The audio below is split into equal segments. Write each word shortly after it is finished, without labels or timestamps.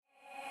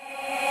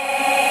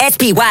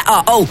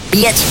SPYRO,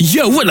 bitch.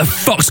 Yo, what the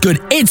fuck's good?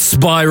 It's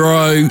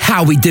Spyro.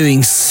 How we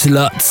doing,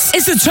 sluts?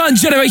 It's the Turnt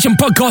Generation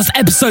Podcast,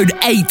 episode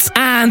 8,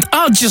 and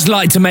I'd just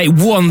like to make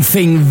one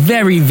thing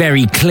very,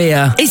 very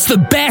clear. It's the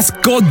best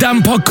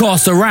goddamn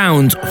podcast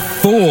around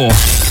for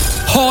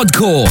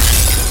hardcore,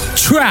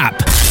 trap,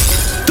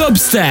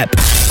 dubstep,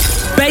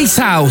 bass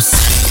house,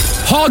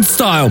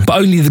 hardstyle, but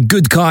only the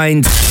good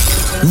kind.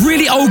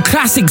 Really old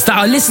classics that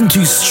are listened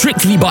to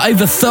strictly by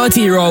over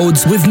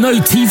 30-year-olds with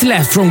no teeth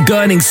left from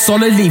gurning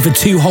solidly for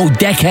 2 whole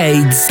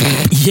decades.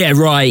 Yeah,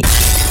 right.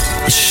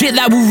 Shit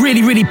that will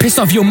really, really piss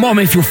off your mom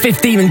if you're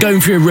 15 and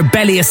going through a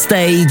rebellious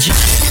stage.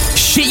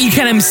 Shit you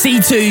can MC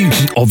to.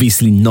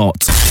 Obviously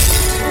not.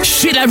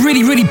 Shit that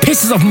really, really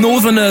pisses off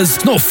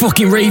northerners. Not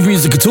fucking rave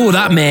music at all,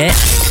 that, mate.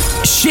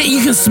 Shit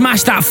you can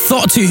smash that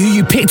thought to who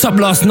you picked up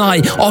last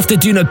night after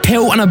doing a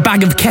pill and a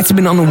bag of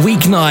ketamine on a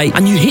weeknight,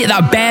 and you hit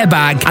that bear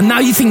bag and now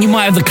you think you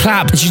might have the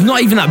clap and she's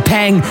not even that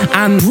peng.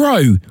 And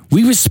bro,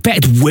 we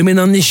respect women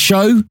on this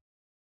show.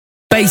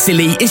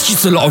 Basically, it's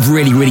just a lot of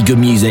really, really good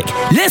music.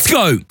 Let's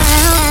go!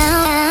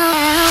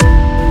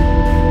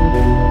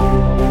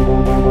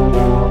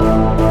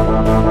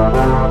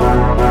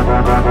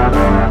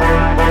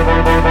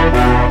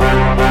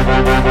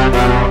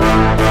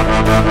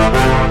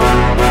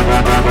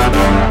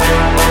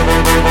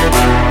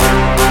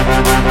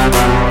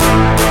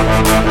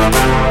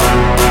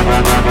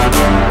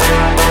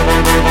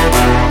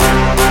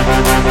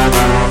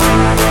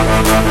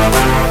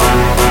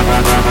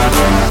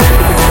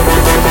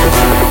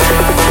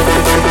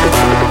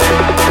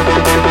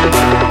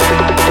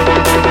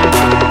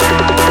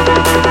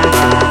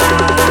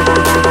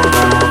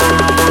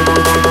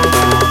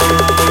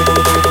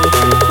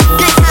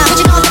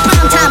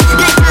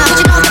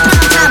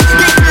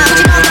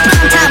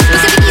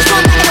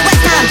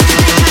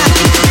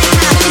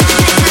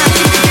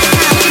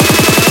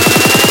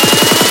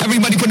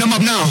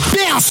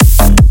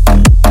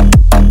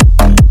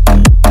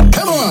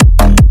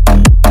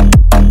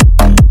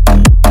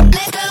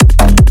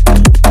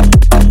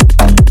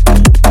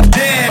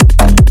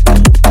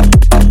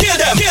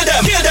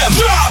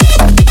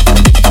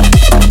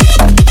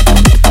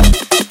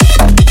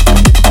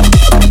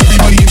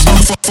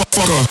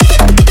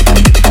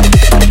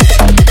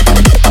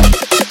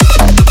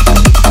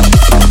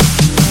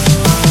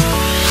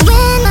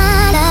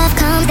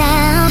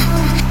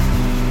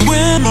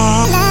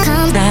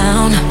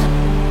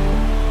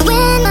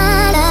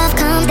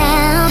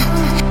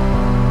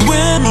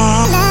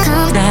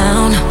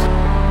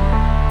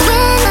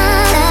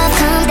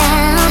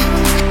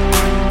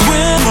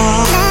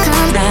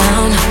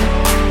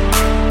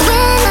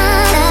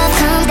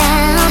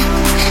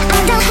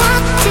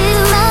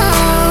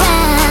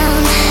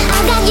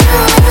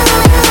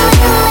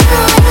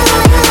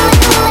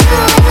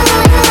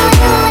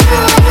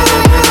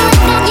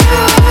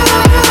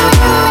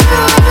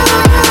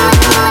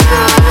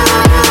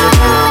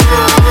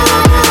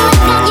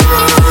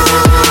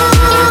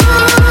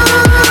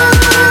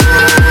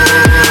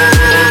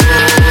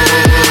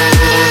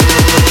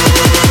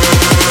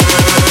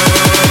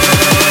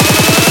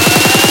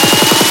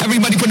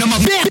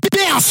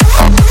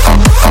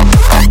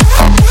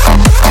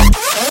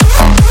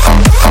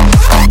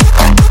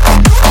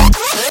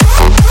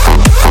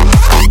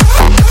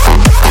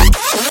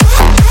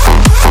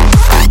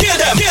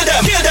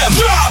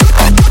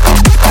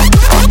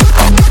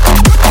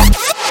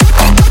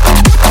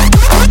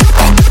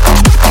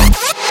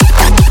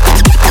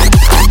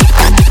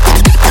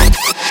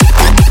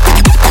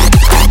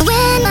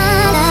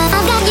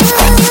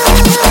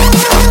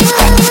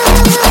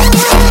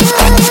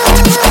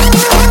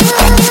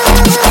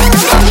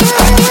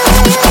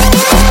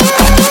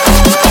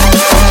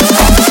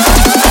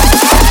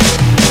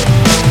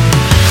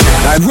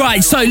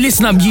 So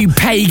listen up, you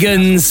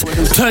pagans.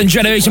 Turnt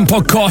Generation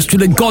Podcast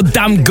with the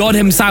goddamn god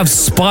himself,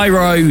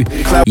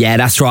 Spyro. Yeah,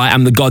 that's right,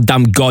 I'm the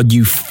goddamn god,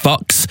 you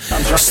fucks.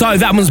 So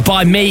that one's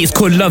by me. It's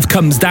called Love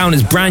Comes Down.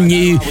 It's brand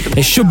new.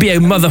 There should be a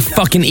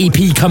motherfucking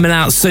EP coming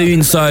out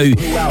soon. So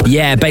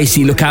yeah,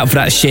 basically look out for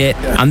that shit.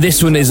 And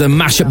this one is a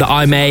mashup that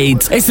I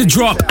made. It's the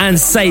drop and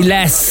say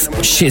less.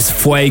 Shit's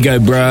fuego,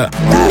 bruh.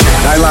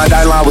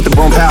 Die line with the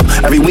boom pow.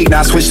 Every week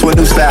now I switch to a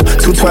new style.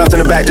 212s in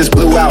the back just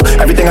blew out.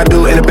 Everything I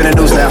do end up in the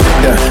news now.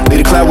 Yeah,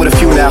 lead a cloud with a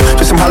few now.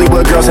 Just some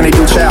Hollywood girls and they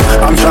do chow.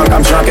 I'm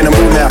drunk in the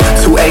mood now.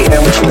 2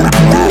 a.m.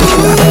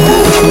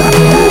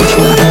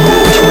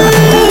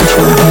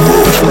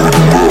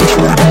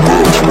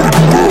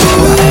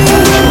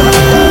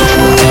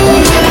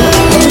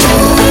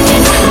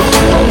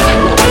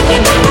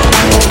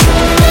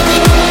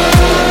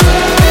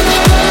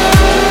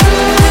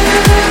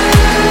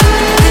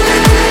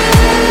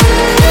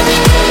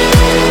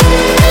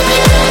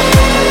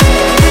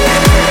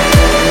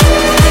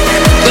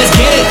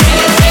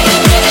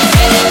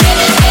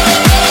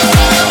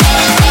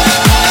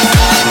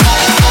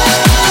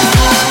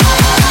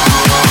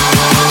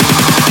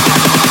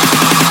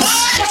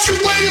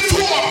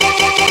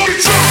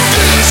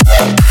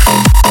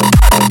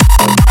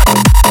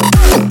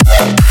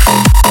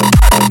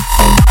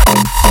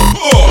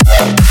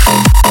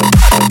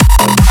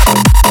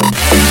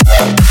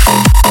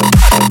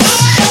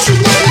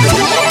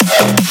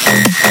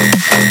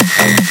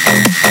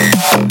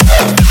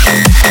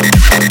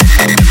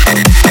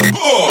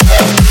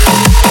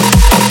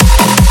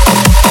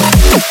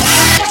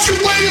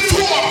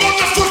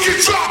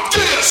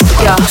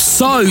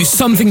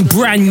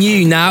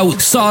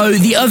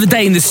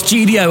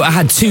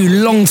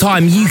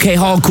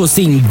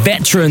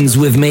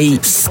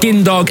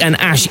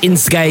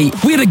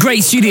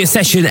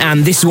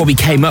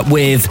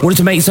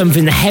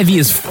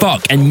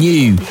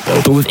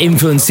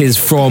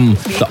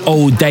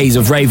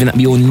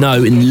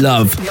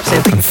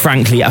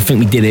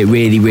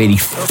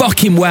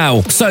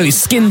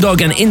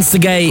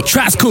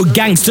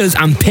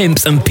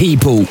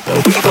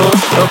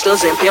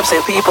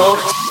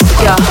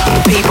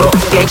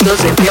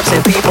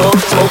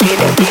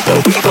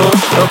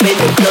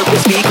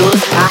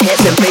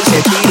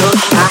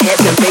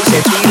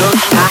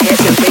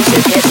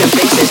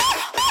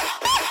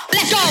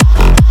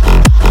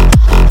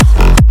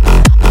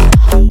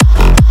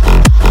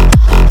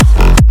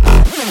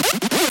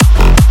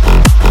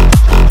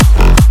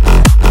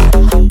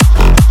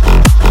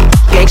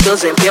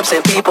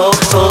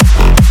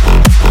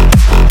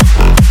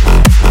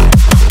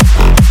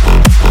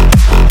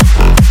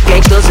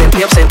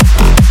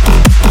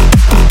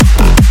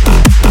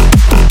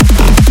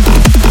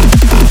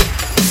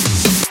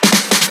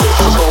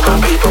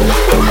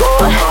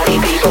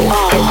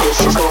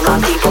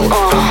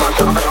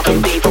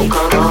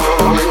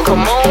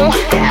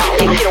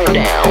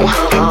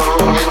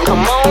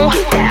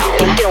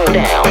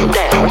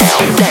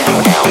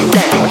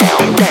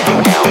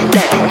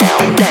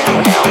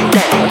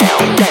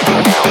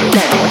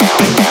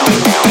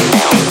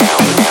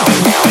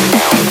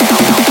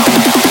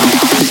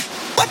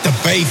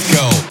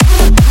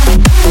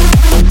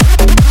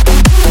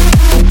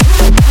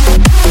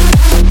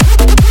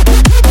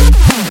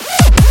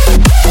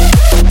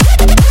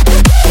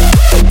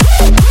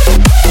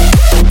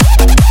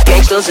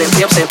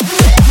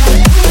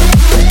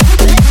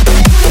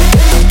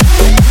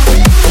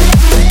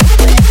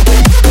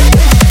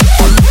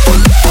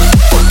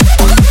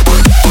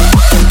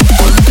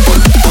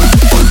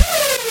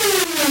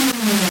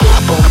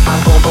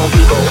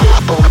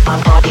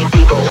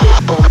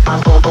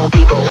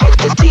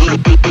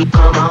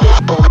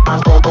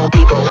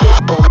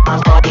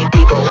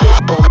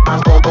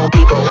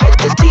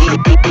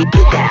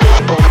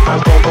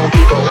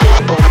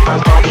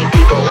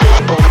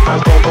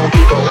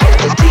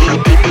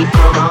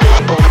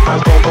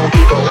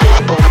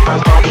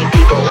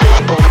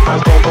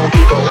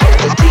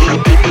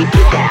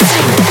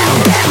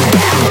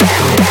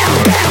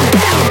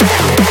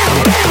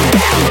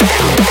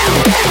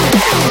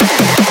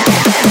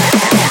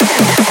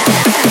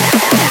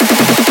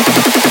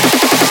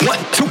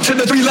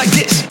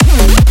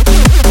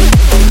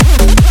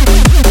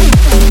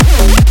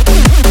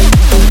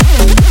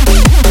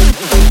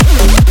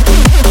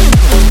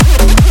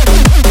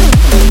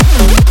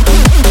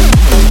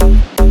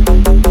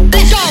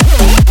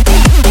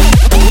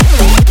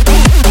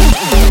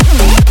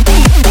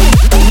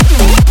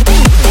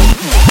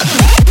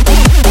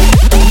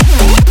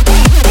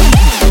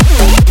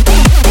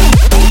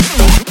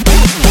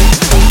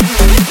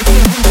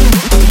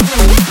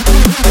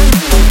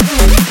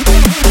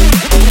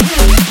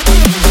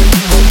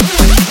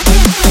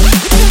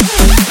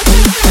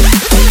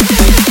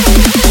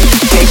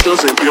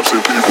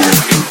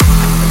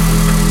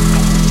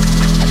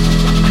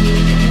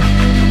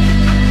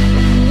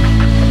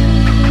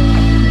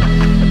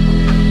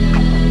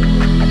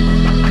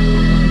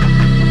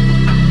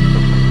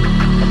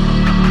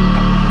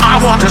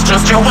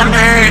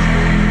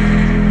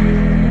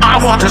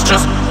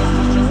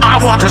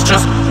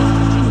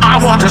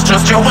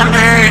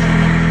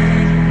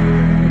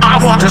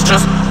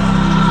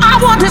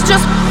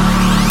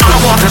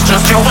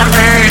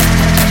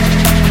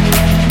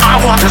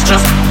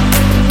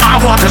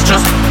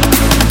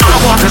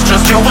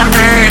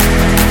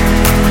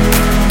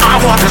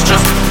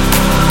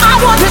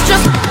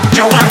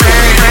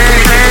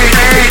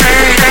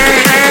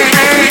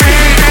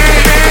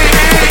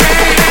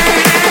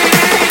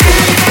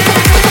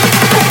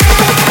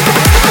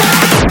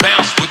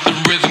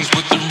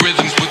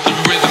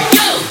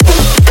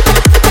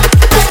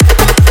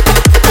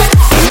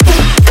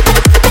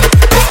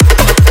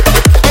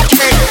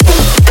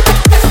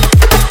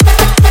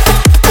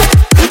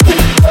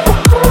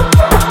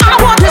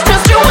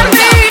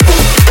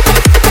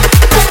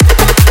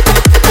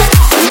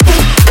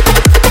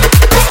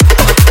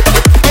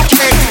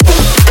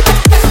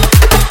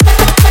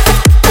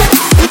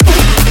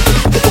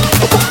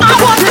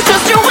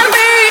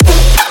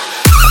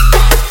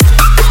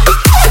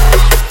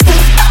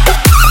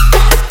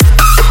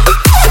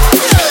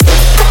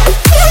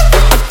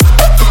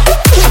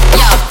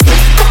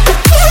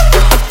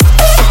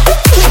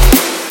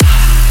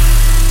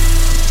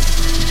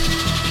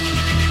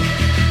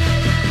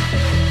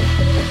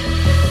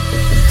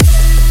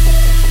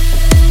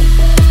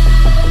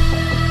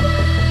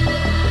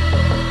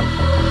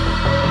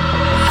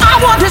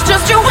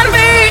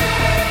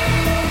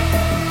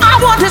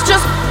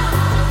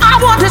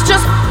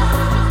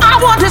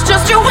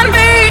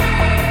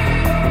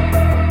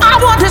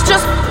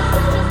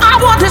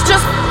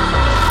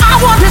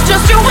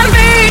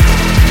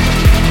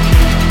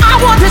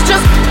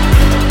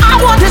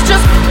 want is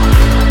just,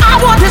 I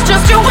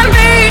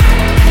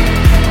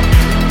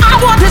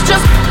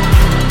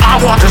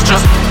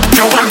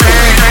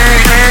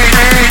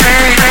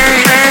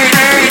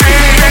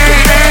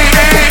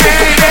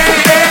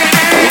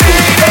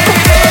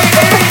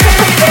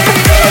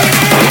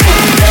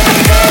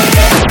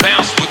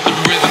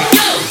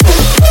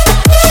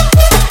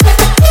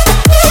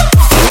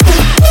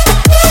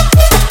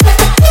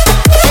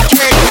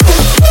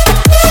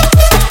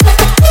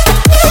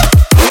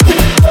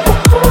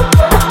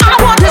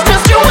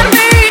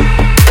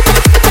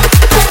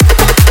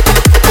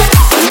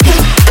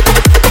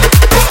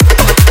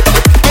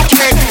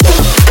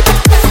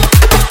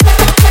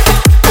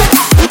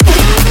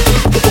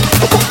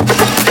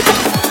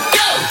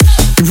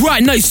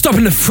Right, no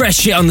stopping the fresh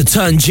shit on the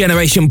Turn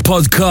Generation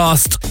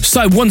podcast.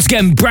 So once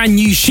again, brand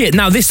new shit.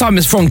 Now this time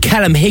it's from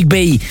Callum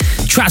Higby.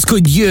 Track's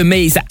called You and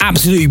Me. It's an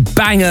absolute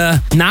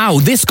banger. Now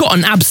this got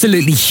an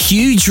absolutely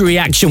huge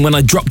reaction when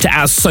I dropped it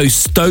out So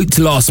Stoked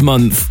last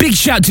month. Big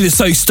shout to the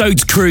So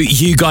Stoked crew.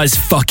 You guys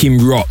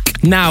fucking rock.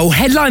 Now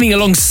headlining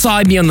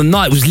alongside me on the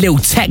night was Lil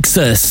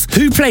Texas,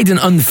 who played an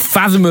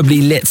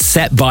unfathomably lit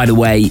set, by the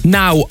way.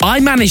 Now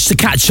I managed to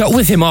catch up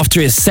with him after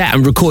his set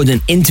and record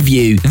an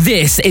interview.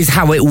 This is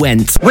how it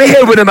went. We're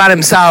here with the man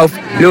himself,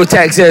 Lil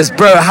Texas.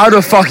 Bro, how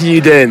the fuck are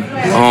you doing?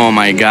 Oh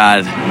my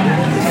god.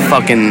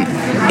 Fucking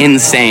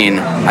insane.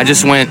 I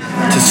just went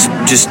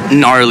to just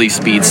gnarly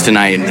speeds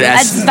tonight.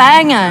 That's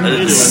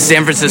banging.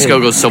 San Francisco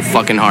goes so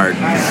fucking hard.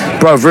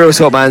 Bro, real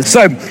talk, man.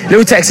 So,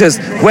 Lil Texas,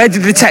 where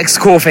did the text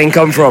core thing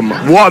come from?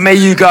 What made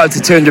you go up to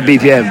 200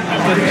 BPM?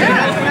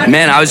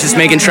 Man, I was just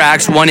making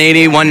tracks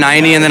 180,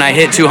 190, and then I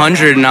hit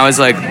 200, and I was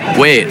like,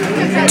 wait,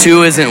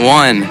 2 isn't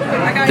 1.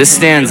 This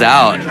stands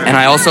out. And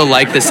I also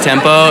like this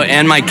tempo,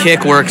 and my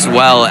kick works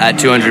well at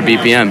 200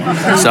 BPM.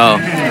 So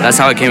that's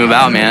how it came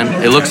about,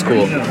 man. It looks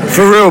cool.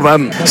 For real,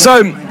 man.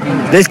 So,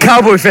 this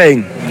cowboy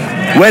thing,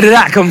 where did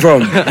that come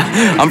from?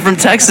 I'm from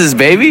Texas,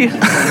 baby.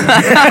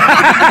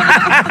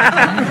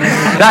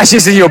 That's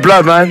just in your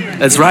blood, man.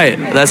 That's right,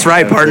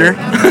 partner.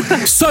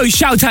 So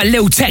shout out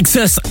Lil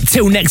Texas.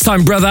 Till next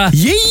time, brother.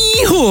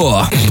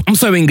 Yeehaw! I'm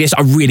so English,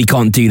 I really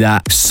can't do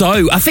that.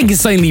 So I think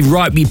it's only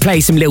right we play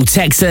some Lil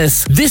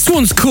Texas. This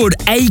one's called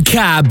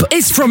A-Cab.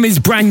 It's from his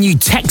brand new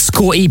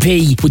Textcore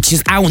EP, which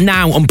is out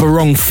now on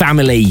Barong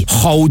Family.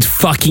 Hold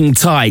fucking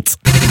tight.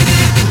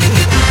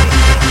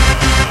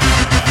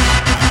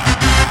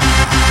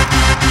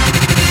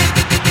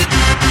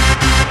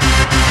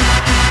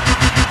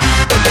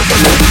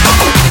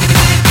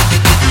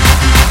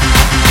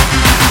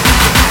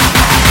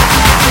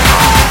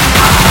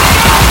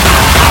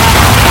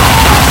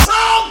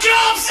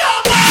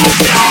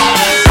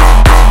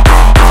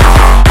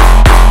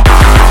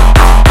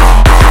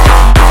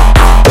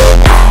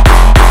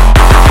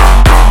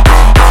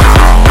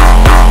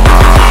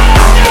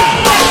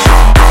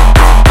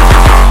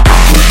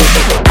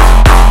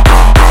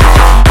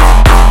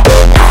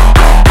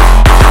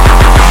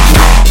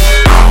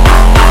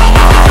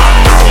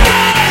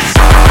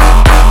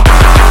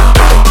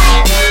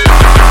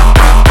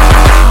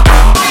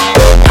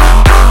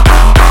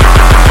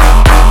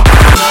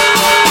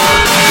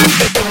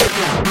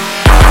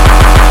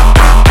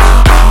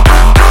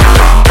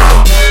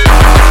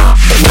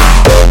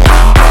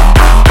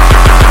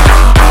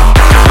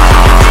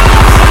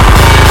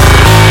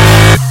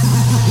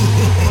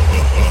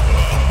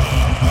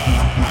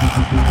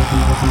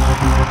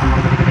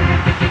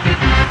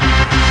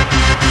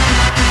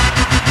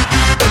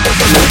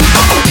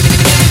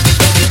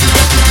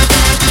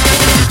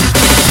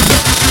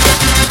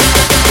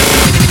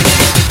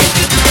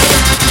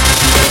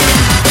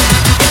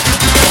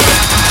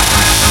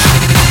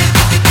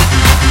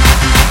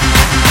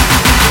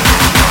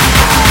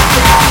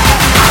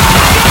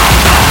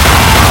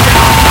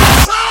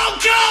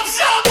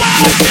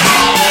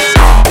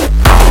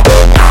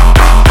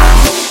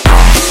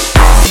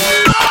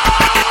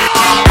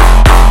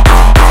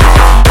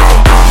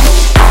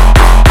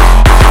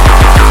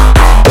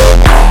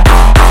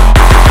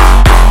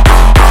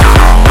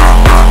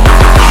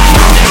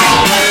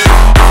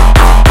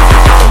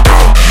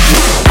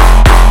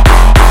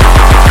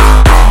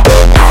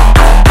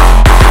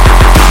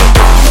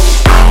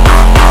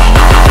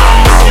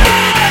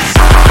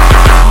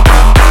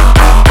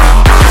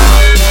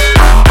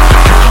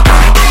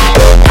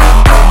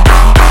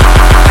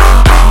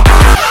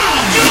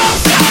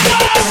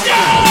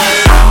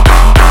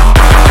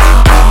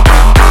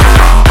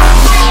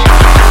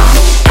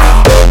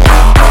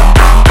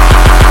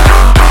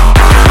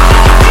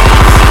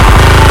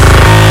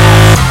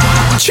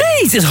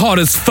 It's hard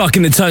as fuck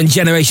in the Turn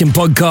Generation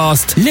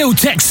podcast. Lil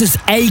Texas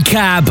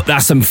A-Cab.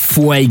 That's some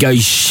fuego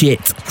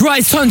shit. Right,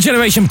 it's Turn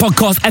Generation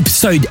podcast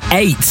episode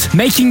 8.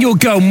 Making your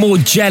girl more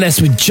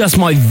jealous with just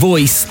my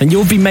voice, and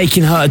you'll be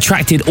making her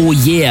attracted all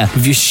year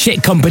with your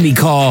shit company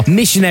car,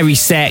 missionary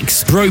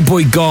sex, bro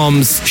boy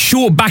goms,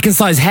 short back and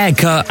size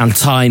haircut, and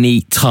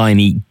tiny,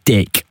 tiny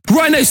dick.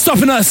 Right, no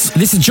stopping us.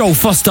 This is Joel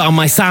Foster on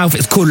myself.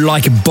 It's called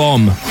Like a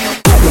Bomb.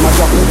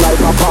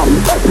 Like a bomb.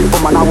 Every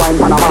woman a wine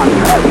pan a man.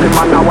 Every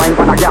man a wine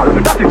pan a gal.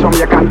 That is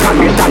Jamaican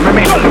condition.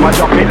 Me a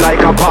drop it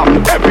like a bomb.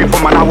 Every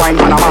woman a wine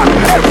pan a man.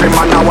 Every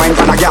man a wine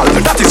pan a gal.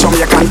 That is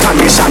Jamaican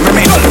condition.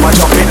 Me a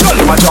drop it.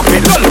 A drop it.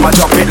 A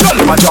drop it. A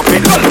drop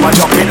it. A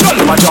drop it.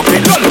 A drop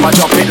it. A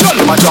drop it.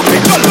 A drop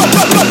it.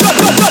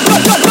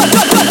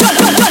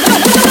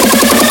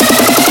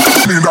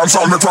 Dance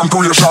all me from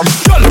creation.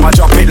 A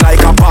drop it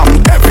like a bomb.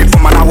 Every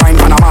woman a wine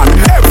pan a man.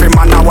 Every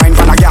man a wine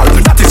pan a gal.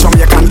 That is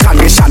Jamaican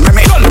condition.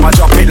 Me a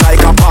drop it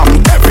like a bomb.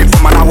 Every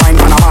woman a wine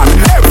pan a man.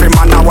 Every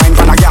man a wine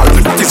pan a gal.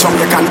 That is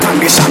Jamaican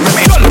condition.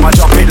 Me a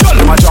drop it.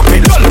 A drop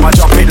it. A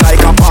drop it like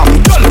a bomb.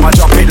 A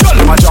drop it.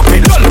 A drop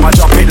it. A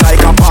drop it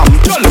like a bomb.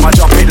 A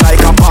drop it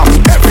like a bomb.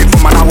 Every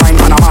woman a wine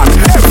pan a man.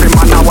 Every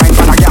man a wine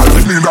pan a gal.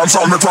 Dance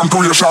all me from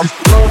creation.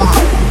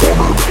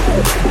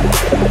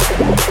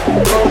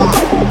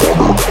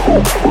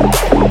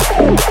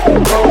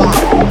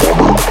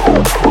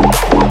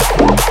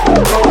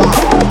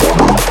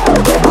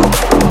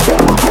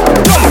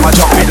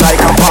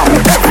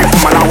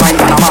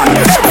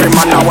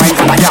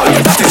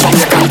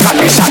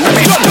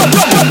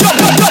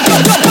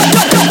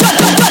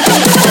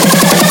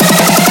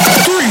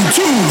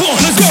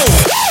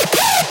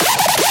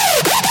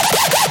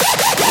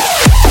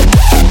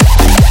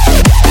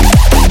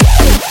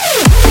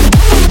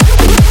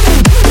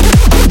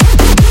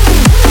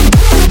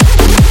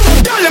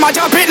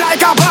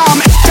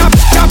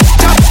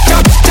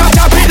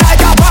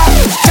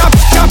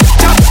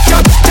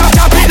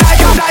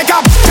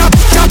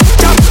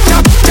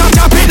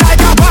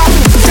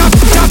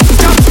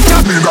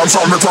 dance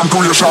all me from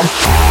creation.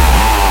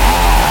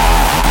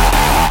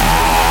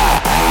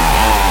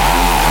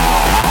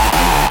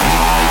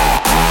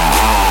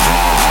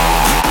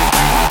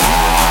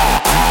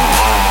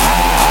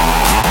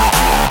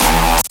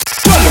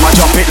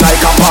 Drop it like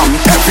a bomb.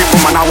 Every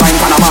woman a wine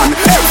pan a man.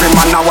 Every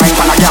man a wine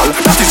pan a gal.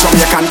 That is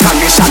Jamaican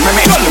condition.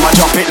 Me tell them a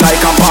drop it like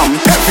a bomb.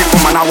 Every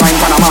woman a wine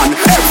pan a man.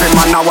 Every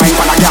man a wine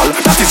pan a gal.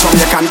 That is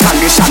Jamaican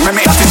condition.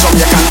 Me that is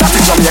Jamaican. That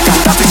is Jamaican.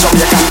 That is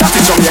Jamaican. That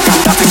is Jamaican.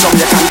 That is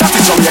Jamaican. That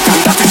is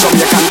Jamaican. That is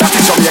Jamaican. That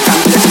is Jamaican.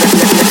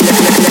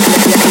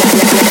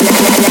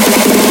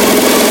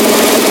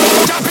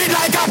 Drop it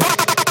like a bomb.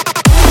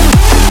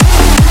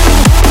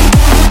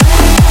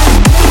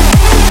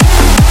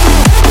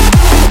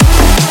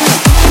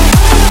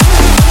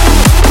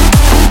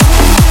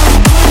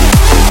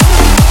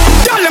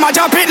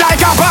 Jump it like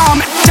a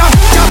bomb. Jump,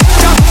 jump,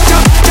 jump,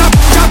 jump, jump,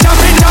 jump,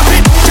 jump it, jump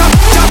it, jump,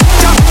 jump,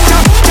 jump,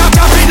 jump, jump,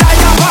 jump it like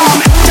a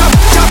bomb. Jump,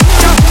 jump,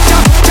 jump,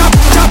 jump, jump,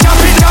 jump,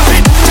 jump it, jump it,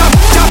 jump,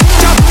 jump,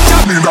 jump,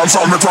 jump. Me dance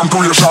all me from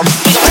creation.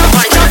 Jump,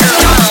 jump,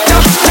 jump, jump,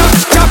 jump,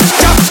 jump,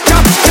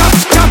 jump, jump,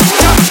 jump, jump,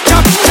 jump,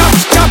 jump,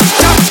 jump,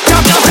 jump, jump,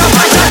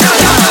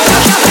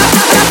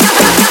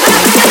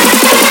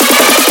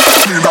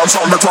 Me dance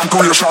all me from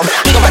creation.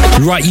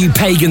 Right, you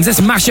pagans, it's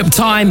mashup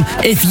time.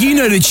 If you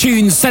know the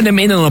tunes, send them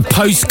in on a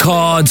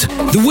postcard.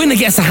 The winner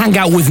gets to hang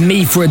out with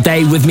me for a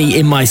day with me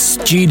in my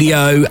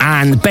studio.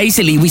 And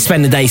basically, we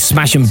spend the day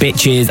smashing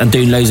bitches and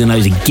doing loads and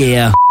loads of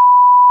gear.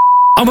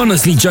 I'm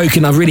honestly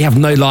joking, I really have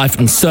no life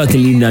and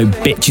certainly no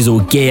bitches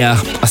or gear.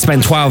 I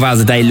spend 12 hours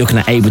a day looking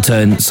at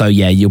Ableton, so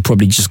yeah, you're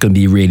probably just going to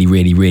be really,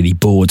 really, really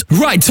bored.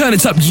 Right, turn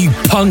it up, you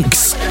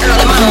punks.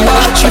 I'm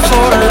watching for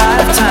a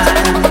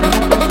lifetime.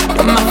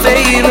 My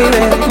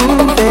favorite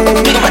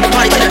movie.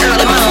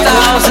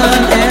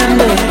 1,000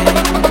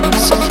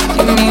 days.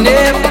 You mean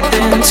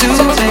everything to me.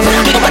 I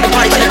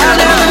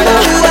never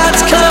know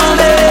what's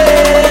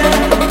coming.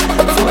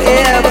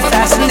 Forever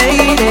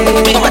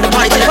fascinated. But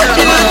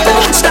you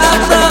don't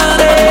stop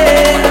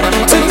running.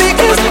 To me,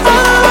 'cause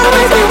I'll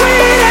always be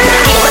waiting.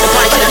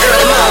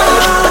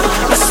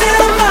 My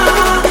cinema,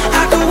 I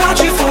could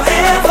watch you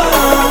forever.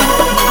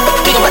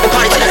 I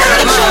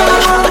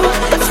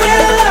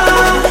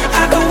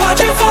could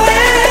watch you forever.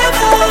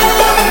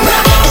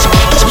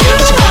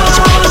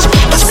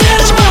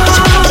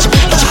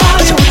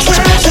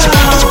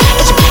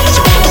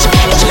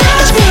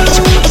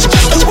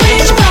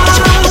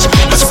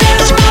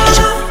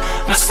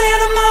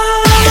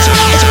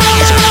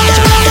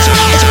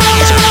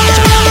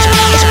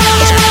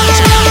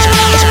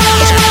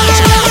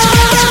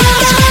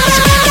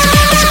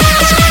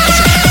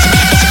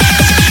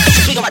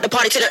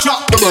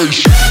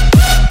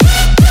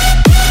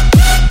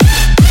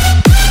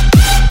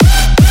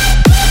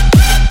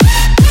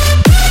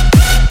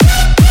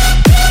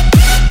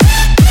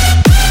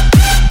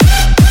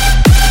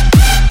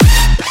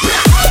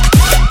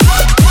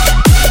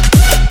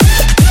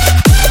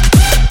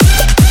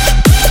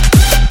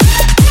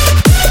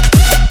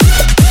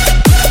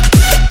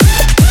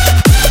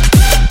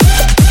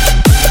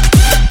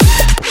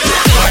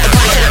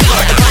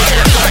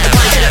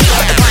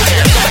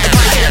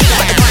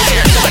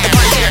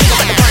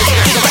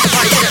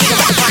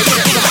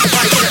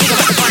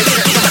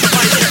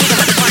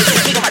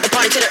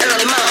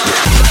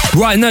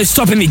 Right, no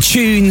stopping the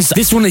tunes.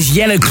 This one is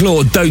Yellow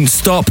Claw, Don't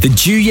Stop, the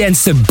Julian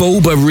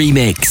Sebulba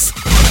remix.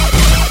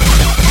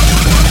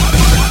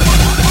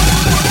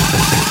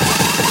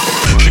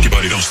 Shake your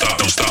body, don't stop,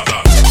 don't stop.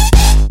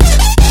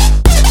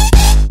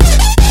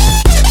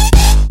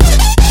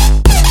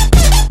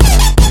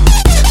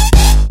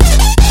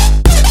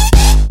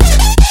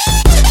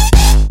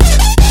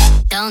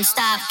 Don't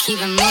stop, keep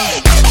it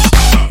moving.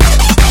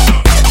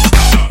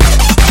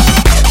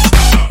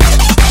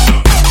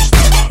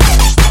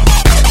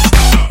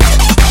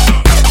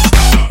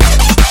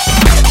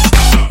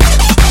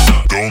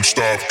 Don't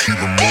stop, keep it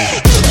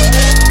moving.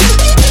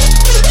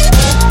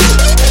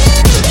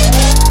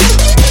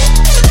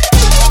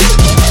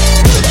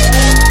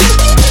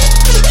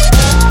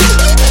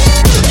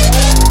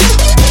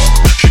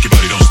 Shake your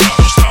body, don't stop,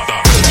 don't stop.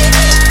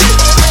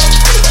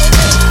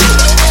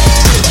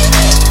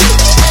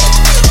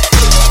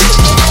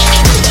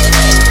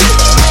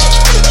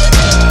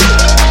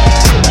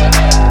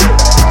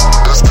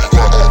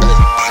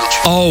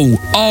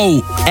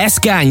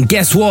 S-Gang,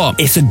 guess what?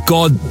 It's a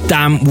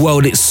goddamn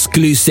world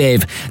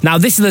exclusive. Now,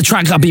 this is the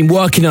track I've been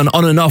working on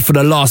and off for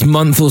the last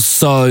month or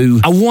so.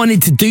 I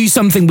wanted to do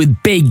something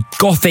with big,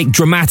 gothic,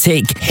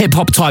 dramatic,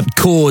 hip-hop type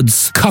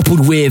chords,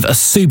 coupled with a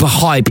super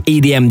hype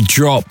EDM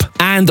drop.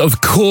 And of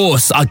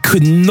course, I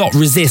could not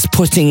resist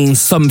putting in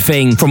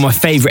something from my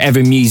favourite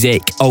ever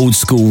music, old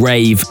school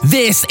rave.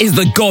 This is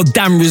the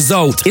goddamn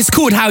result. It's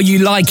called How You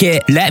Like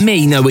It. Let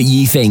me know what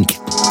you think.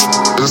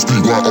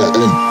 SPYRO,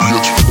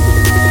 bitch.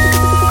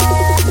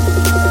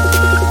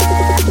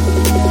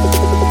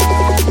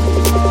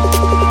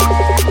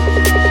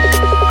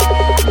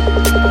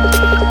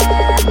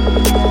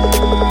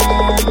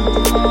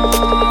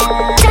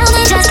 Tell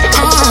me just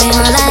how you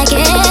like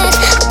it.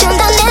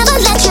 And I'll never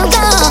let you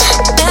go.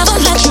 Never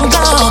let you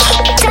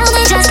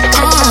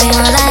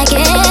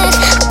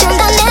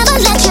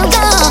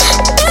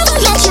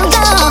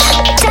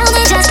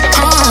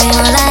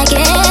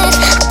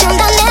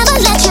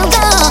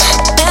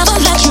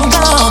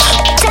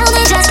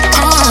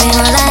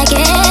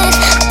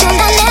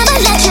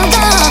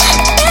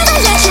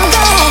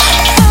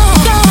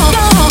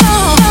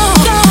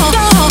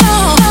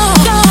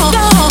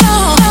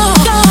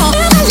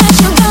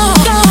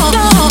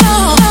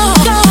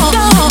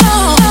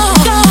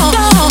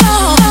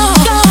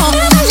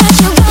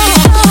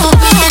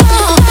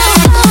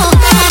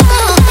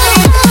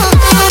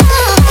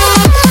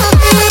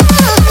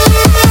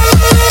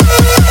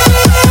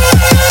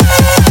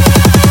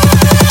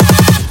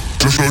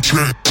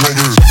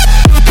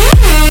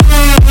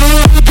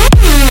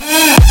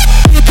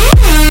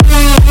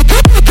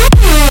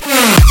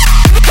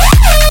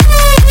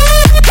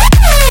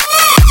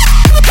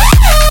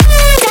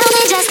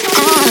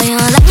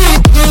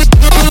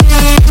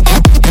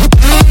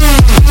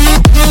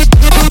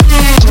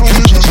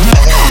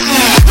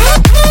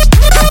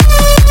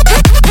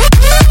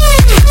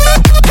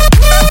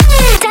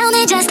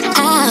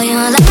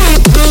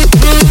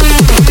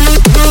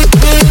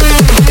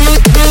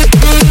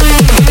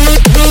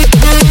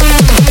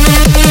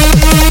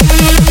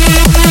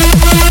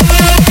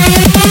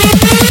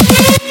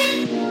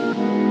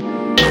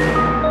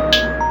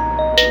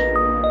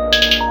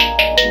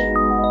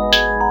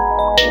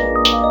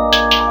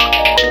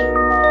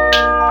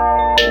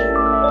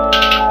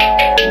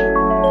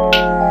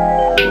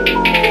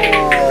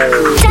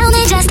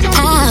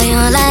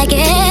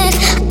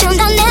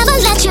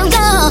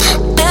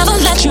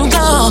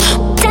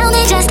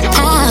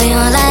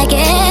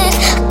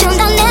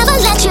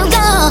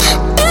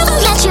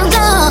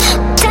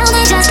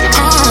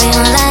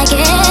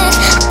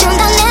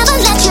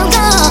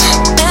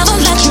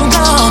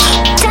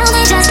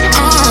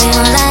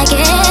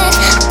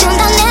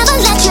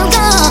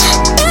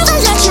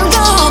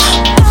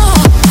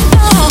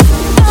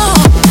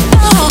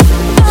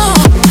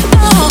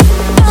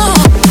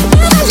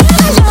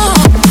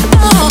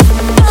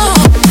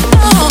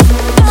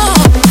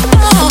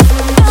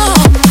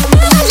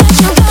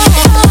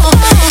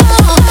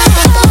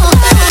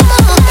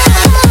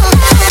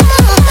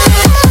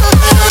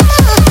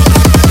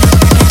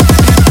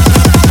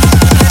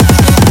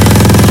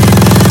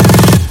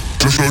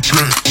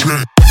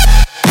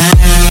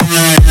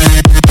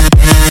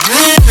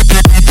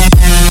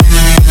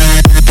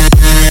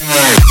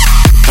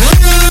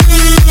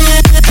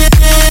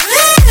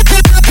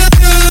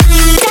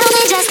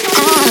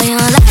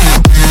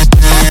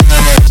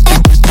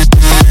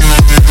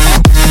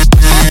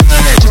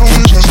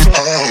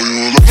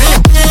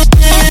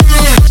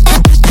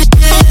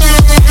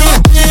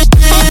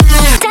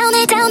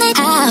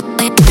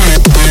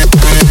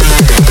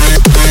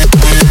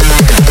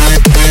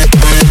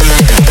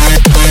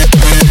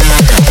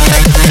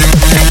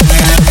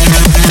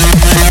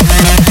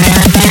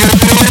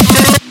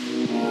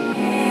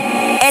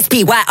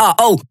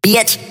SPYRO,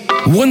 bitch.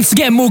 Once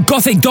again, more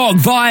gothic dark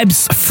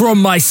vibes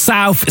from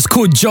myself. It's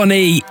called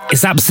Johnny.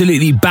 It's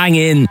absolutely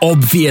banging,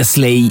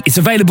 obviously. It's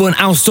available on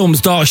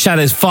Alstorm's Dark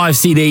Shadows 5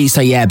 CD.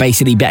 So yeah,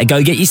 basically better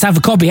go get yourself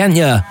a copy, ain't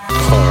ya?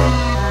 Horror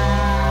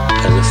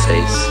has a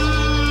face,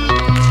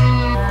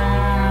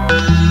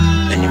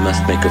 and you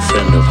must make a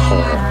friend of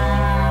horror.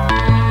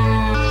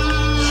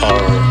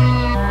 Horror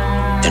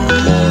and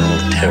moral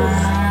terror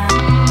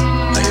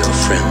are your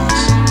friends.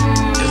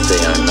 If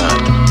they are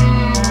not,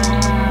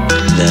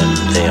 then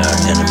they are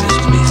enemies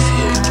to be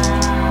feared.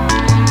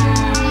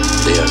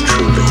 They are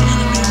truly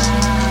enemies.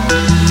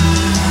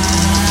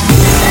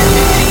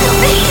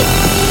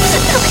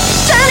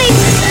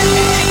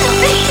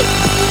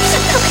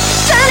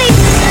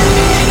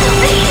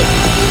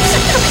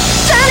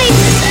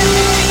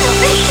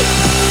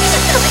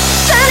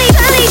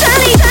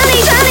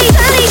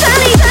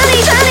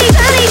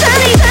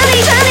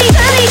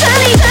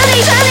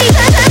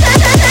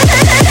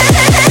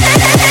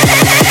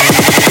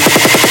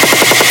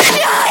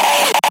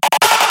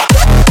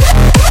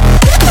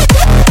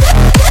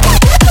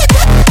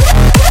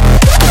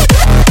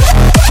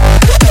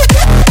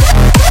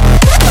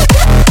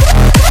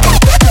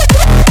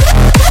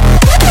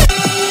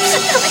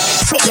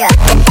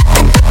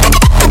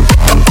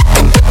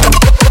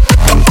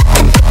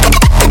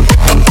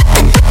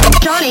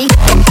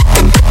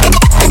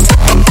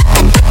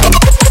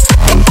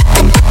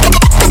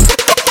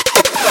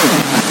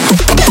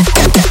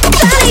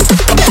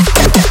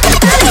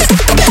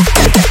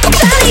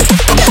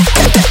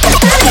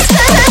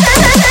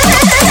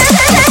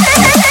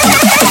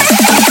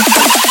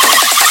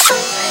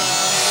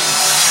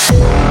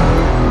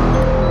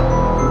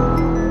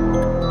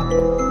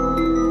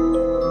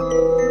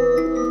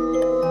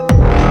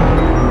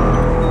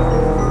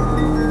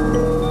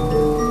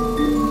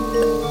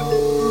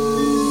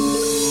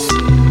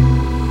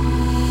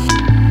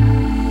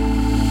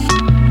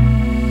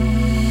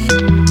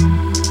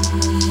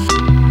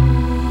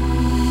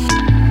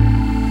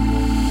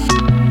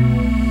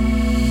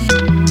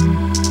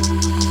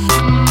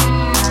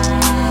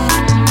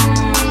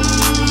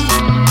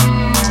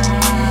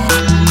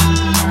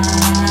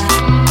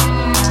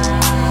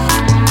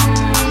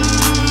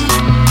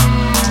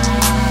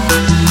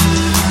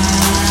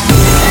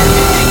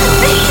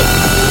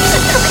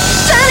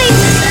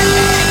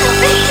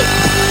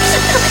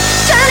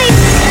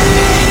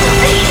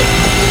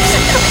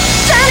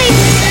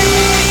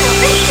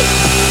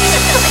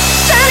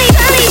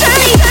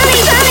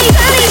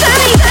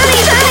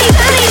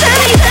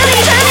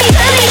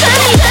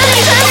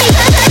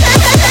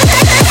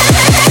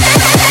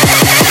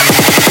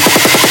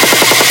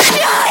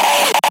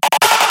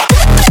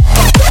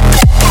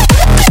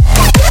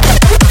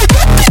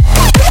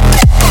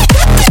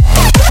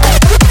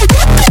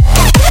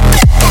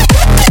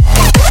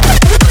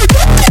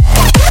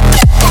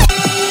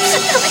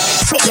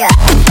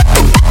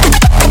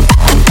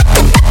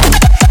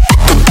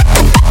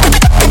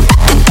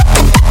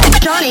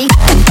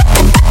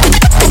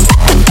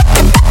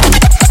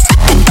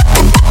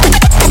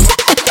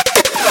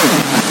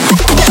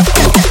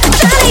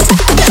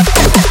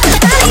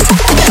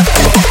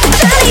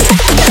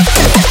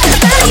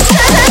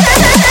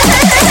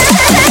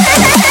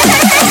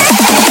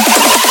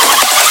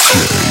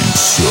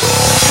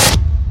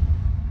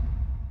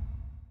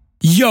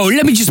 Yo,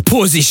 let me just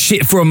pause this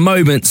shit for a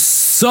moment.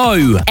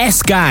 So,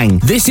 S-Gang,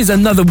 this is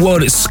another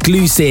world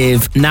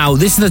exclusive. Now,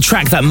 this is the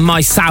track that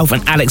myself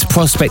and Alex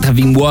Prospect have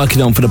been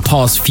working on for the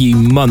past few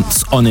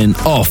months on and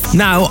off.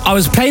 Now, I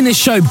was playing this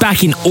show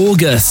back in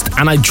August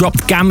and I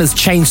dropped Gamma's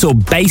Chainsaw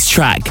bass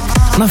track.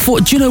 And I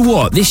thought, do you know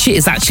what? This shit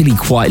is actually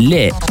quite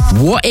lit.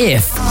 What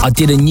if I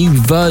did a new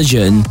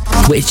version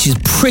which is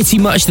pretty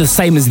much the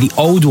same as the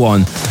old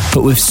one,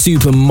 but with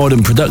super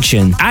modern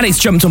production? Alex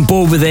jumped on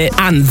board with it,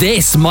 and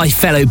this, my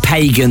fellow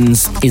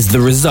pagans, is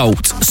the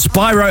result.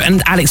 SPYRO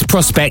and Alex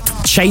Prospect,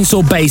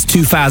 Chainsaw Bass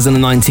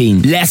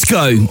 2019. Let's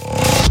go.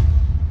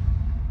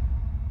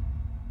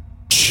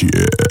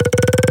 Chainsaw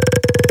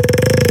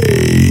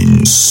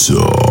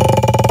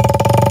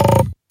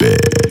Bass.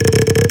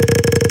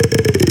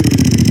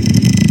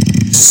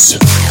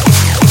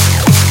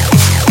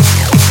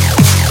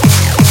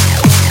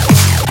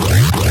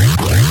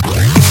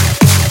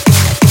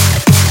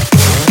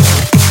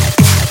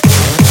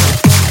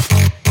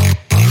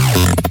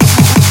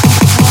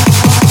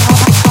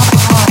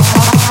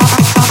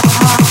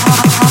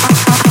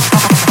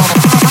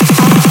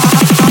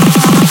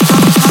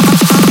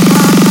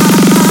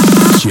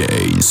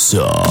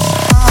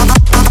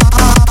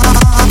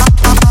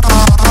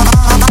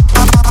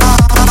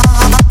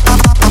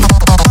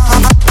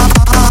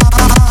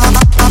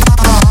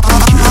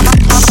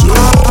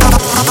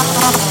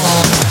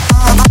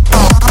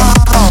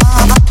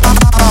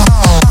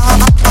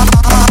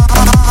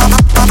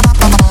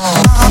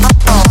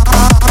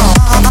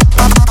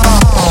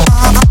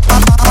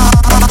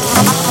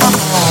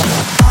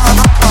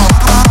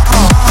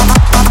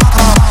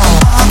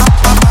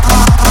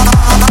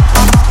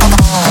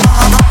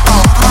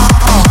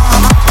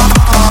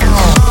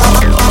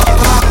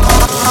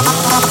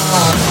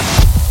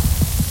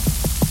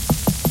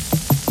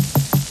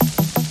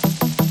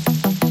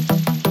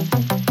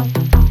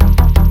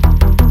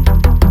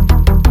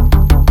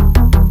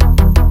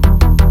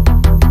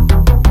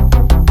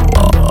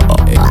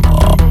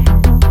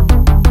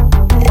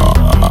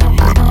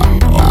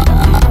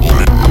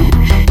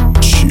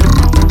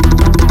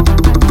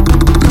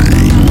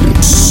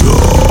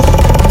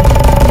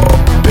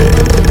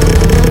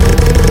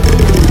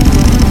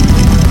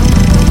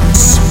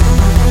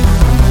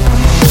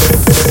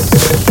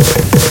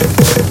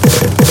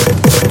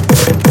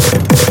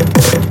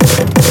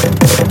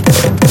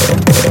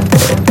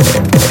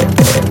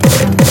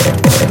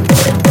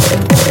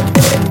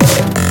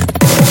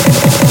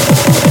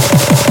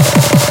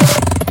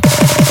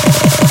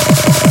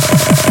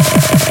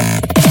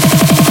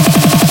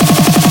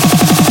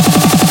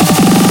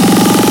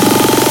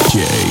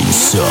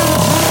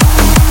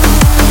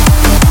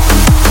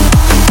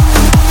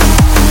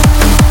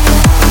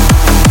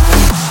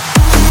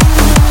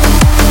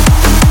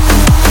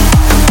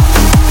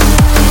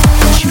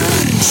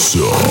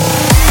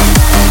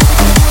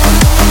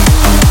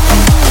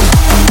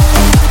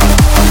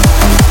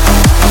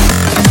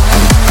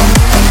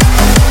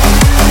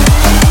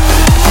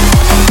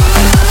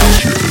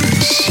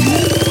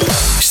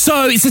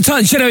 It's the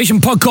Turnt Generation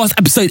Podcast,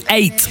 episode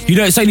 8. You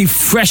know, it's only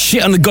fresh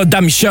shit on the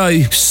goddamn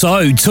show.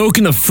 So,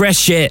 talking of fresh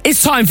shit,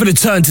 it's time for the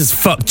Turnt as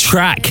Fuck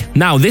track.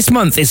 Now, this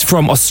month is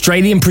from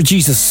Australian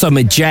producer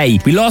Summer J.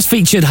 We last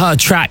featured her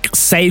track,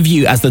 Save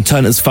You, as the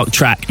Turnt as Fuck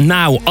track.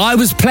 Now, I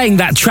was playing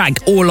that track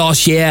all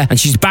last year, and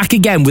she's back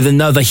again with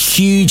another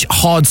huge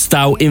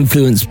hardstyle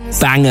influence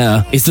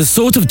banger. It's the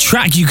sort of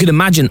track you could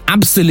imagine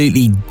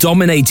absolutely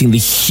dominating the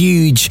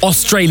huge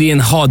Australian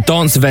hard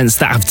dance events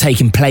that have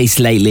taken place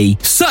lately,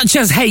 such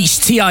as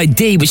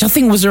HTID, which I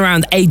think was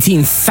around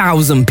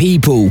 18,000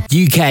 people.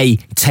 UK,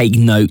 take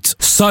note.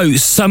 So,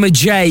 Summer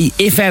J,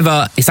 if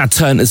ever, it's that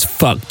Turnt as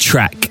Fuck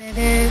track.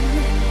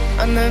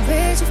 On the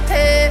ridge of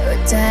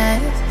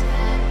paradise,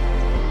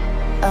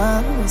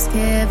 always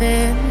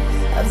giving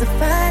of the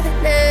fire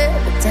that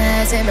never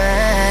dies in my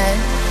eyes.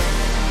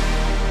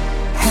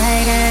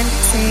 Hide and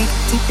seek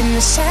deep in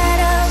the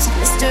shadows of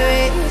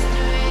mystery.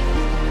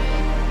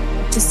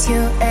 Just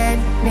you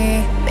and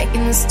me,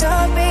 making the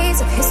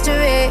stories of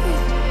history.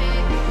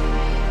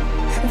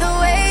 The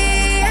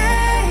way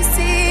I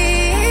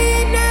see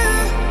it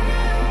now,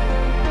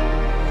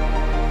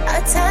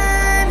 our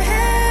time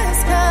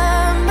has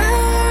come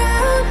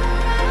around.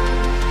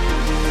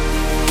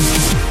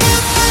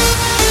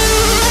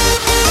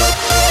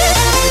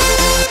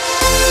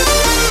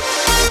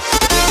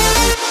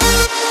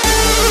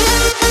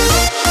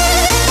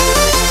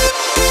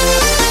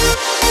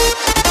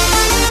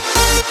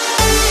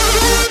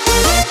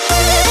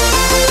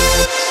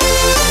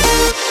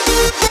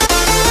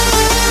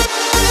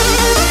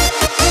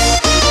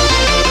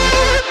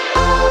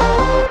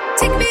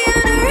 Take me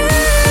on a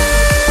ride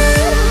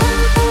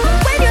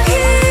when you're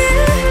here.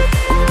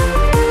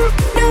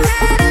 Know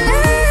how to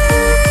love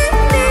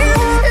me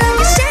like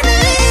a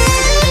chandelier.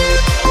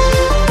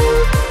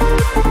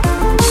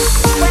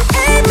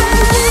 Wherever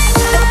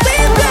the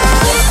wind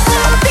blows,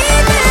 I'll be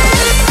there,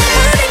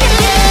 holding your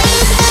hand.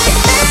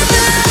 If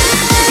ever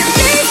you're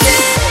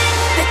missing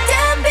the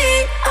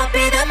downbeat, I'll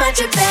be the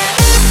marching band.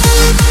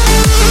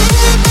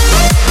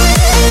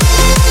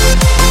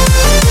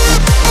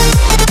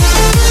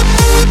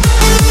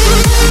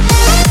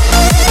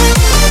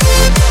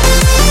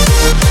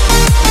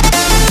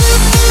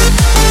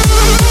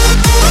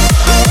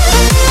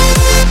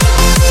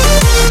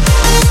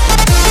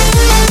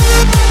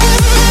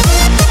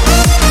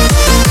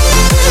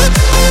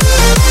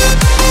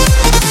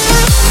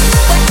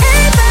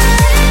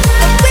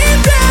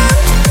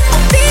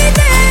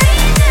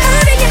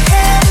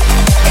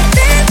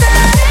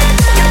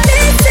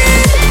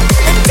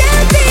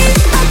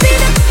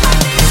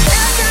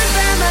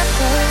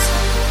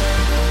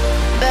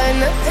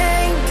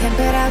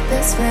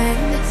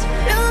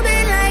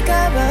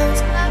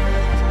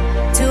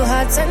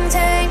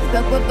 Untamed,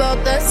 but we're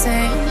both the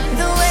same.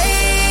 The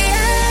way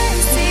I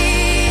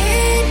see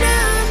it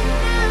now,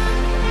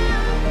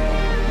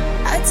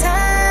 our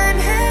time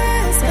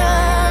has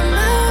come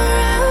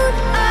around.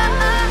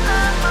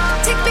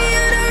 Take me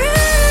on a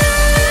ride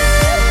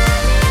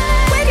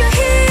when you're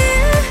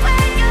here.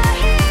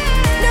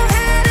 Know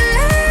how to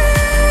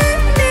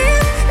love me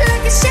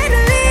like a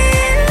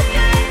chandelier.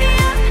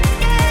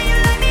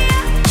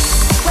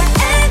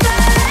 Wherever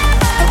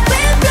the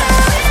wind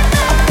blows,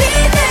 I'll be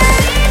there.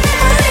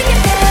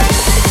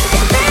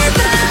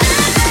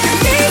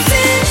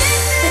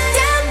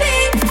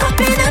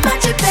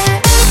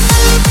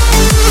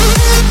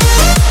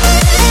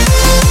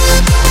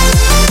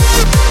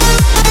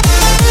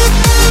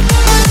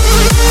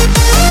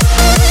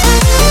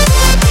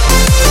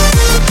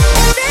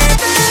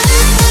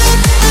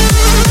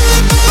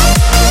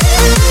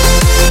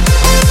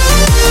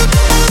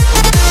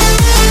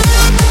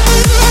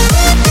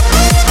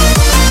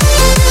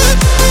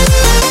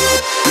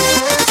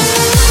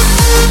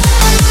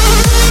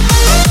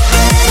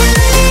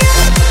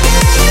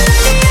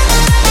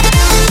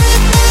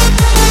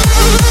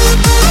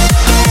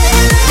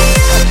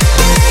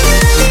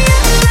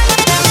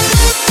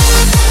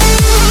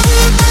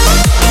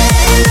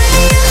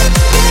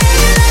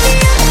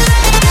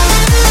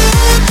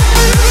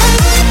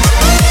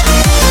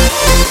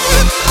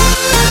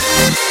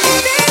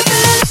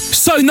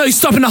 No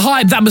stopping the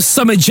hype. That was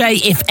Summer J,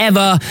 if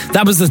ever.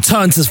 That was the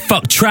Turnt as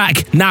Fuck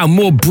track. Now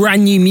more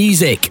brand new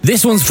music.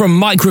 This one's from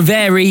Mike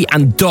Riveri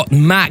and Dot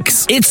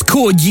Max. It's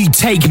called You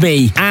Take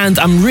Me, and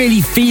I'm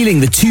really feeling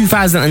the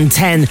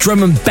 2010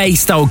 drum and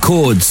bass style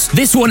chords.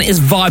 This one is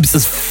vibes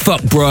as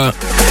fuck, bro.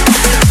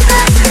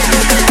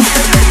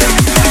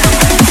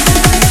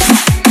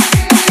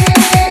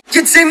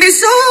 You take me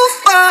so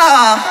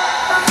far.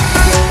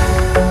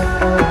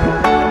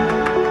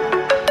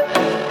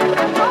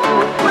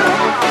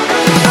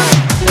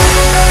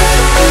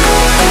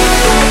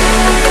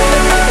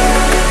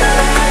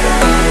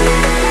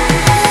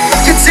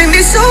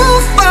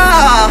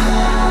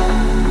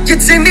 You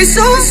take me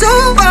so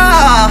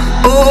far.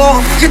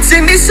 Oh, you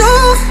take me so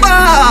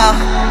far.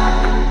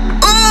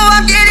 Oh,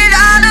 I'm getting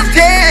out of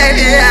here.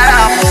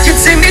 You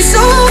take me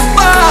so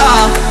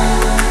far.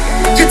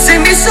 You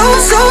take me so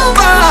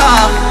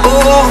far.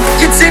 Oh,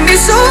 you take me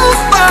so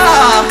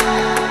far.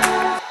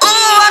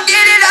 Oh, I'm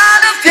getting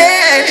out of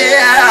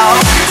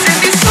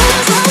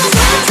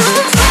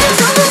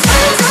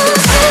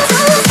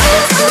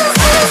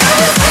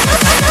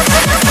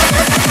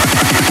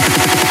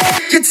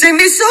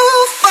me so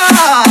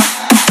far.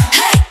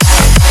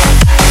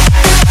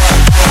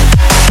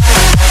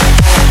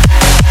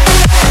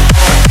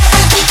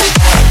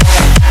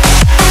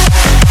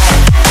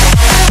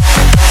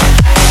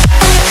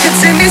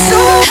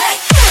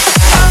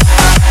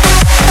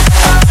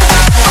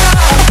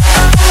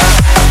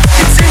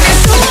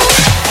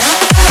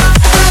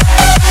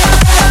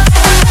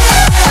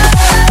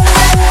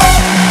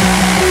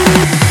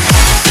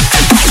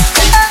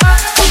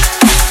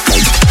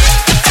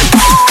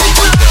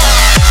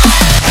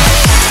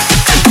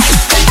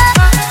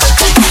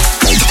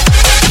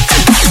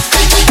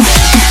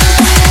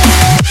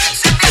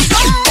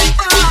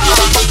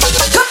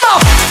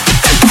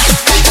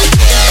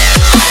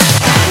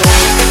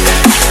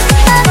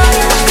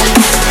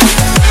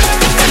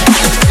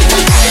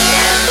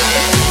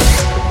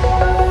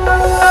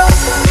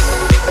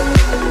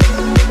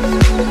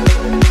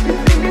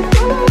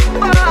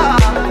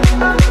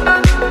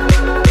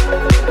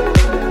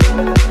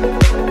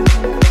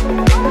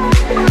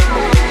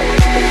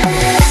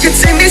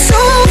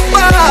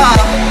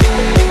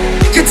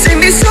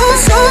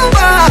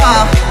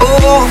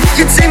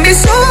 You take me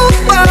so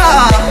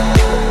far.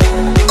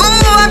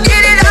 Oh, I'm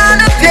getting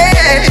out of here.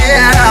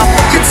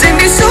 You take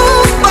me so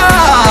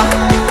far.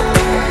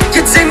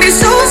 You take me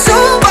so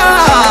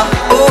far.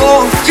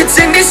 Oh, you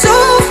take me so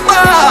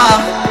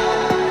far.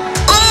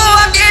 Oh,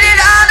 I'm getting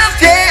out of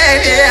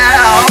here.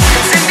 You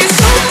take me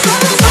so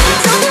far.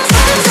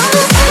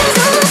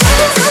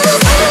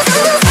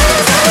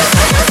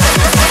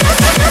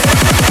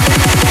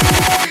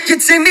 You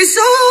take me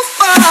so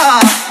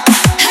far.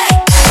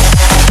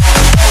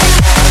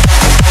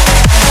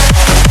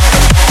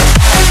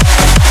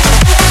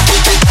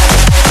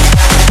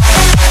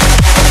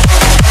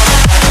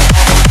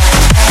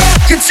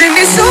 Take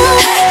me so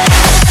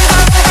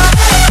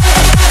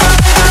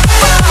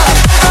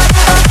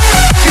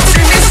you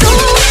take me so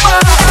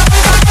far.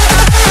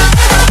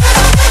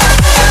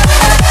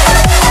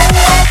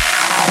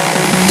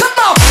 Come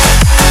on.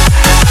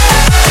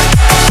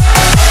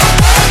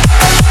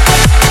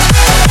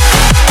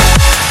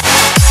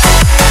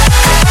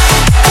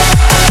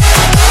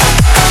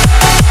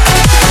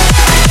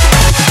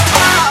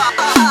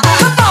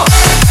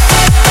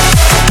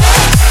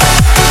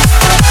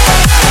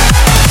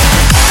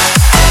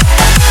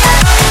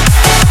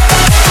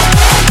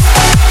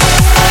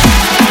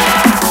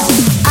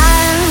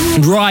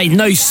 Right,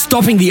 no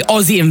stopping the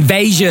Aussie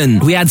invasion.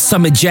 We had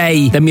Summer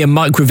J, then we had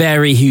Mike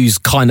Riveri, who's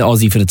kind of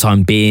Aussie for the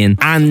time being.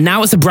 And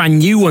now it's a brand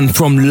new one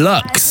from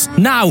Lux.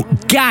 Now,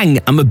 gang,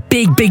 I'm a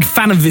big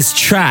fan of this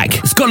track.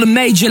 It's got a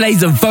Major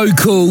Lazer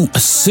vocal, a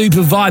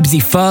super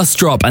vibesy first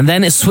drop, and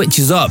then it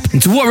switches up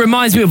into what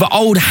reminds me of an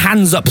old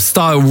Hands Up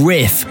style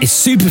riff. It's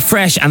super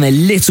fresh and a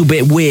little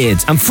bit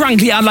weird. And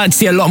frankly, I'd like to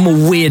see a lot more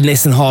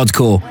weirdness and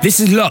hardcore. This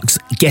is Lux,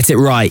 Get It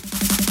Right.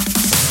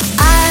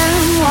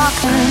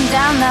 Walking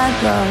down that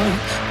road,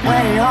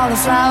 where did all the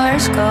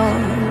flowers go?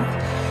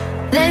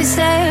 They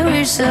say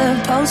we're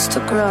supposed to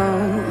grow,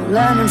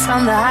 learning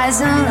from the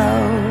highs and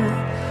lows.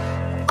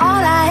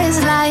 All eyes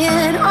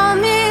lying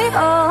on me,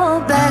 all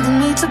begging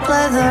me to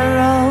play the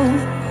role.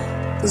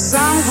 'Cause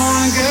I'm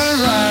gonna get it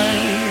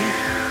right,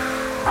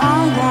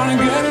 I'm gonna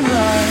get it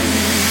right.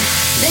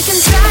 They can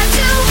try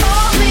to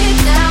hold me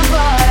down,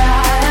 but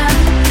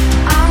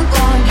I'm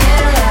gonna get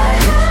it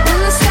right. When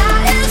the sky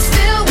is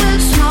filled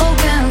with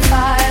smoke and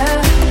fire,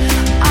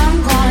 I'm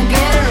gonna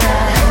get it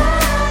right.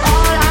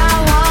 All I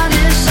want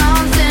is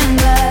something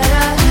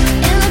better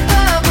in the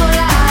purple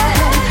light.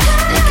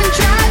 They can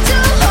try to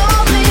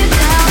hold me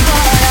down,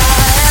 but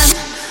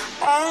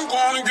I'm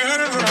gonna get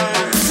it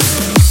right.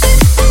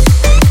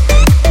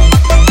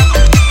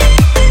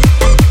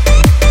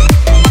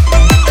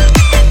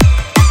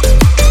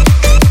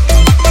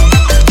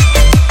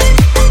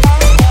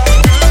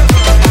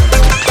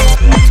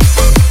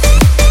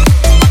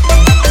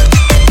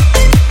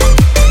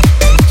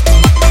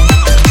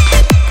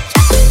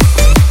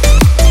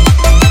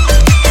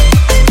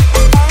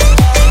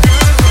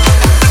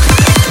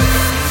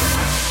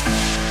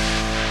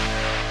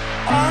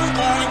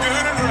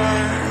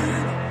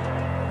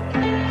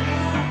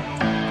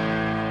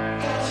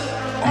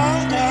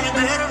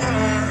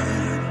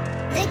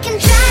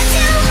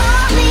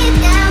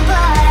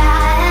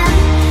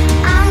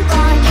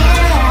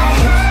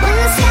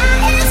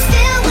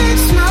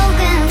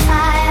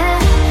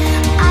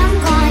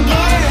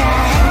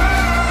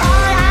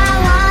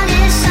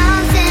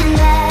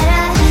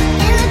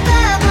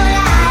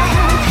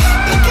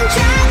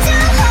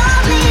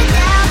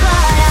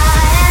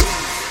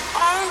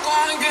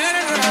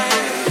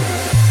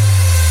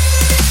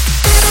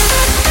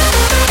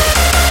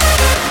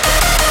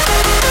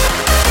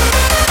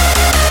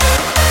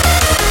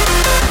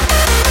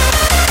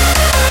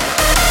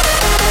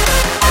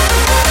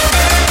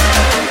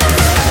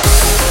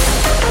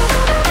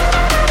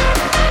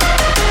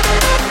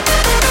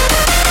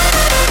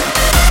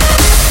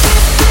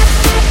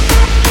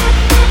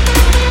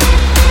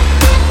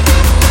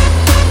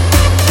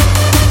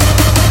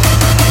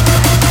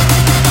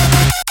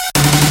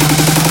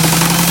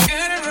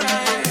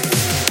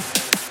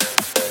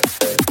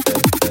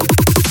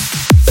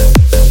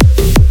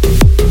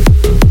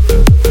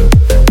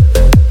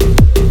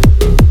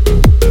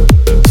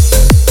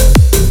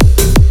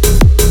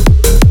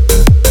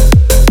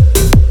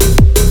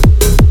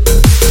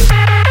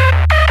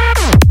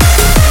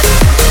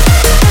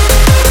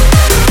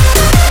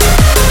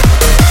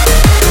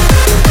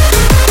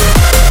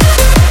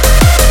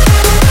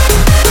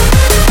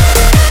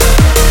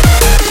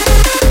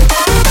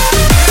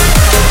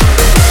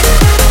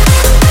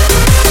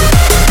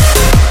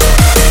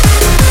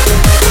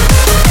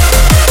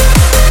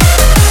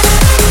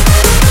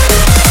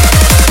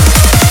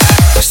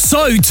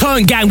 Yo,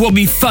 Turnt Gang, what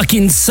we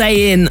fucking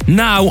saying?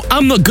 Now,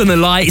 I'm not gonna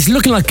lie, it's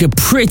looking like a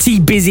pretty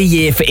busy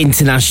year for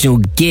international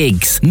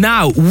gigs.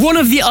 Now, one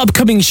of the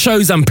upcoming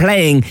shows I'm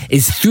playing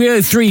is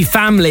 303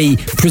 Family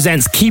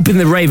presents Keeping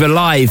the Rave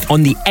Alive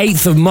on the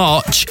 8th of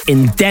March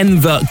in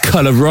Denver,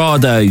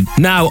 Colorado.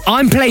 Now,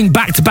 I'm playing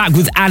back-to-back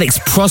with Alex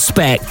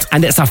Prospect,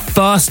 and it's our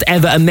first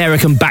ever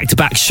American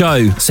back-to-back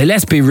show. So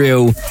let's be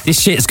real,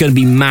 this shit's gonna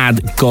be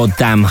mad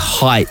goddamn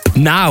hype.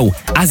 Now,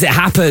 as it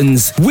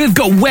happens, we've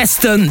got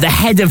Weston, the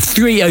head of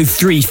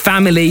 303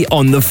 Family,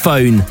 on the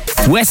phone.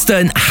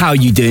 Weston, how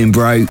you doing,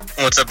 bro?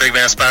 What's up, big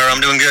man Spyro?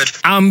 I'm doing good.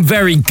 I'm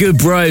very good,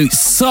 bro.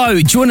 So,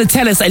 do you want to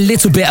tell us a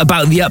little bit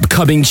about the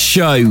upcoming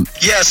show?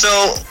 Yeah, so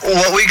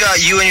what we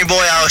got you and your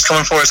boy Alex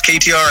coming for is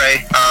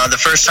KTRA. The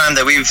first time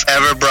that we've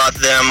ever brought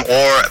them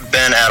or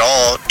been at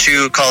all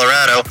to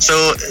Colorado.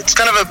 So it's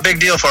kind of a big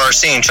deal for our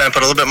scene, trying to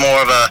put a little bit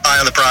more of an eye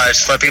on the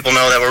prize, let people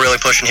know that we're really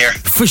pushing here.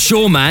 For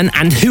sure, man.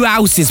 And who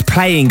else is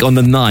playing on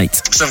the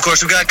night? So, of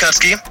course, we've got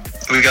Kutsky.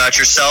 We got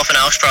yourself and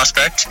Alex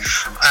Prospect.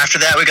 After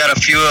that, we got a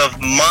few of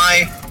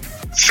my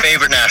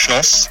favorite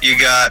nationals. You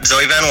got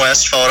Zoe Van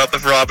West, followed up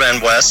with Rob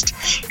Van West.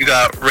 You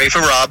got Ray for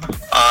Rob.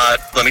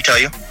 Let me tell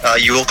you,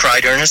 you will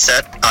cry during his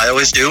set. I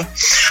always do.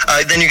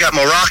 Then you got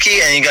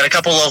Moraki, and you got a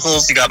couple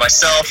locals. You got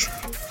myself.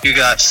 You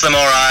got Slim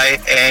R.I.,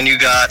 and you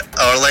got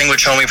our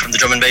language homie from the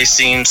drum and bass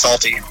scene,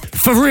 Salty.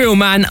 For real,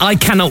 man, I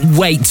cannot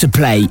wait to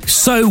play.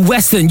 So,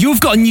 Weston, you've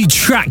got a new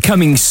track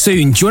coming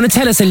soon. Do you want to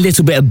tell us a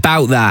little bit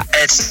about that?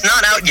 It's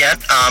not out yet.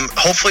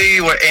 Hopefully,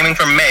 we're aiming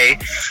for May.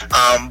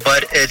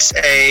 But it's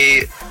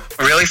a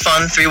really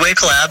fun three-way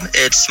collab.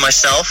 It's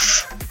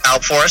myself,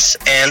 Outforce,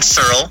 and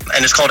Searle,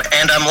 and it's called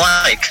And I'm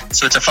Like.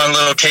 So it's a fun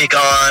little take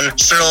on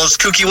Searle's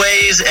kooky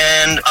ways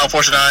and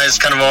Outforce and I's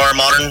kind of our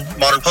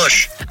modern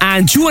push.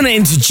 And do you want to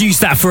introduce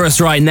that for us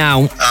right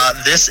now?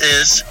 This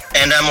is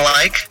And I'm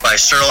Like by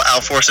Searle,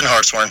 Outforce, and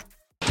Hartshorn.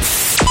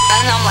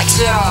 And I'm like,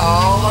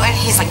 Joe, and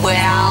he's like,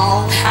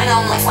 well, and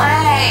I'm like,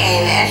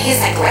 fine, and he's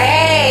like,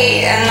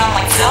 great, and I'm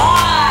like,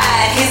 God,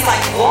 and he's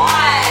like, what,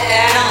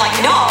 and I'm like,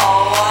 no,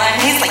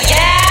 and he's like,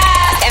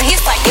 yeah, and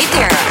he's like, hey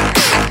there,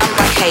 and I'm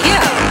like, hey you,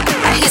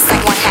 and he's like,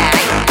 what,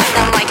 hey, and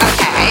I'm like,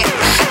 okay,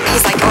 and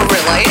he's like, oh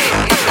really,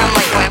 and I'm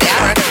like,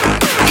 whatever,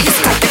 and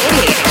he's like,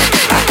 baby,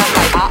 and I'm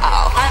like,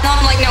 uh-oh, and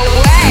I'm like, no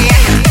way,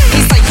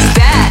 he's like, you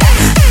bet,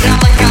 and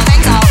I'm like, no,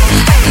 thanks,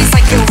 and he's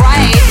like, you're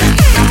right,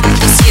 and I'm like,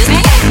 excuse me,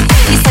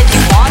 and he's like,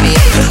 you want me,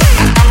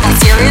 and I'm like,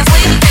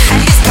 seriously, and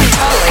he's like,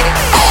 totally,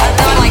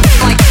 and I'm like,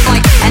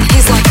 and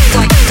he's like,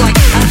 and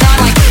I'm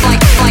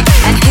like,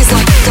 and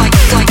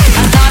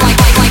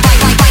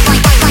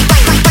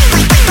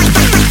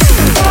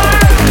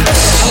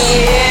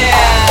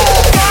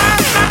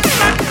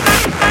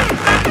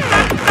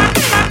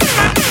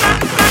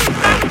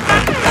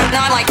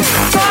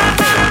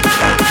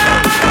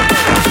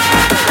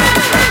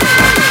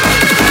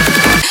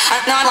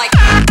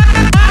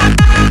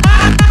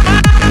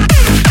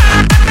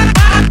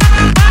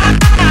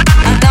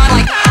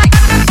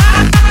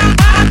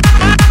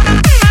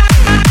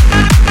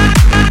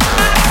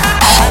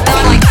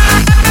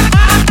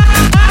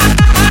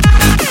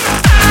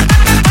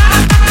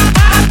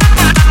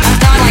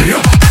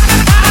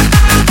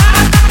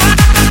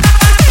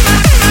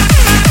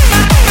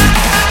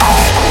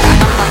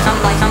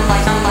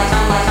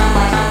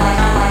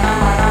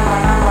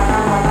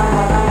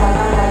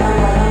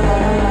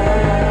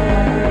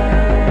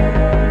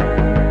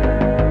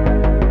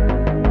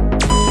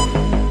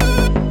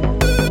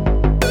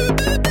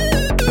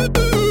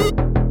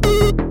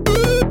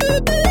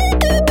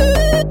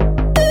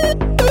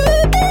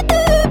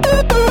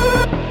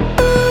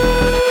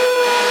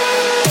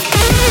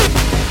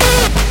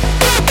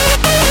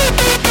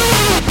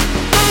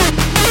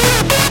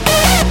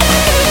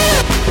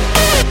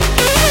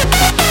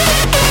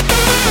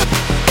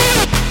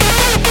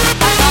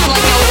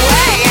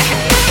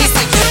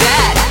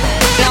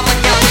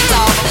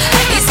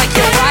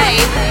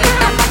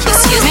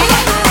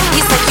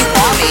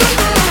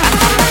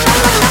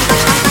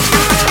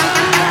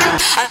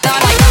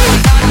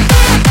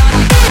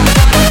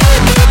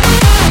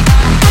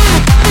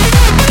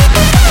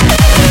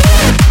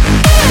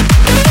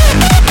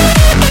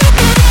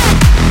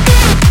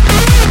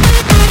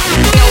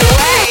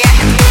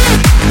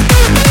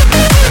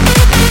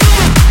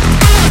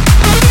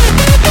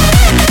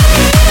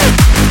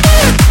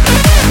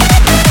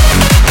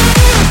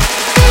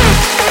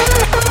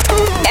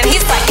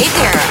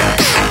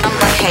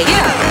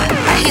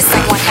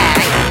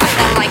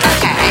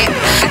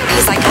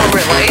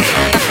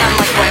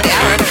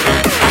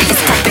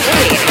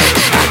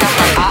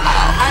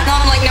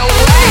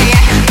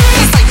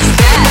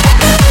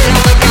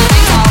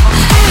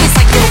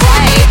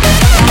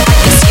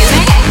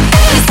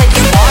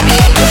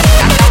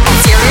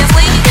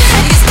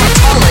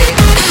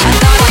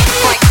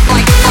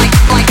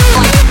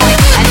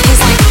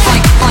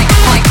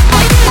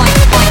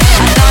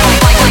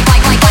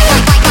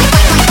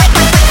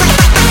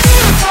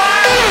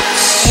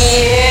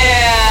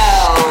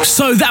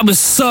that was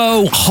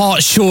So,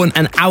 Hartshorn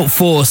and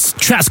Outforce.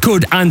 Track's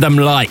called And I'm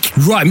Like.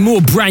 Right,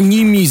 more brand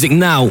new music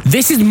now.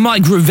 This is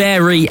Mike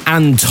Riveri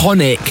and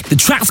Tonic. The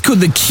track's called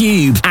The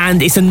Cube,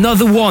 and it's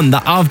another one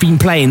that I've been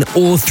playing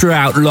all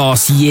throughout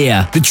last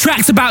year. The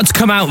track's about to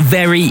come out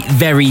very,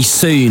 very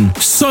soon,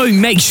 so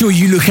make sure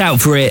you look out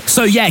for it.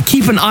 So yeah,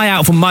 keep an eye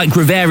out for Mike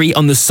Riveri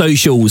on the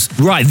socials.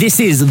 Right, this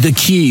is The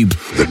Cube.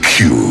 The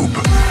Cube.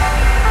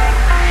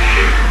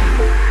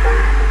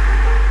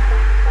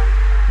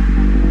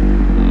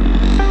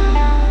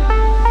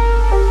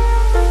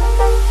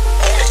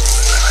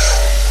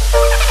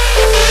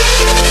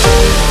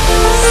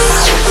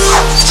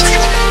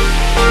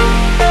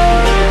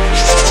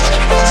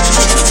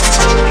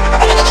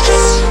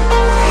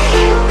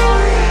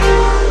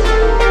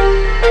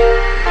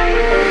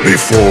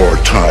 Before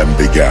time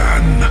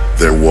began,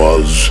 there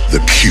was the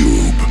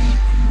Cube.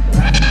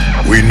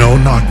 We know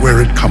not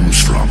where it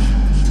comes from,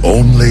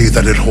 only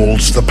that it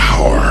holds the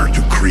power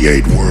to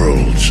create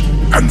worlds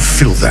and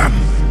fill them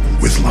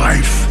with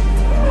life.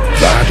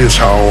 That is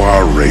how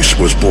our race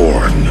was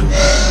born.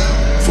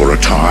 For a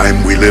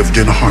time we lived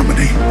in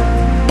harmony,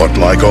 but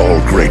like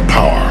all great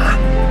power,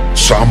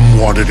 some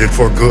wanted it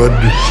for good,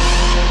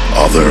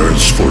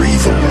 others for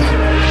evil.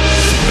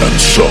 And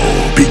so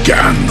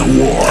began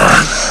the war.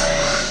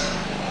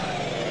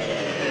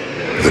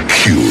 The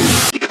Cube.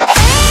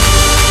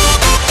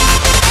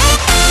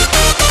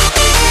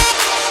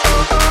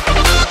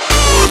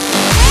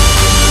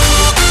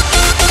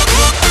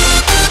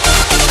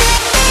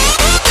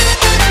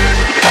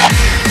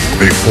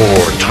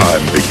 Before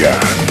time began,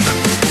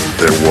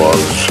 there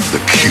was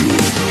the Cube.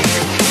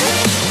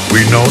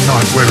 We know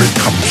not where it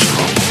comes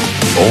from,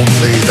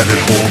 only that it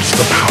holds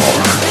the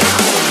power.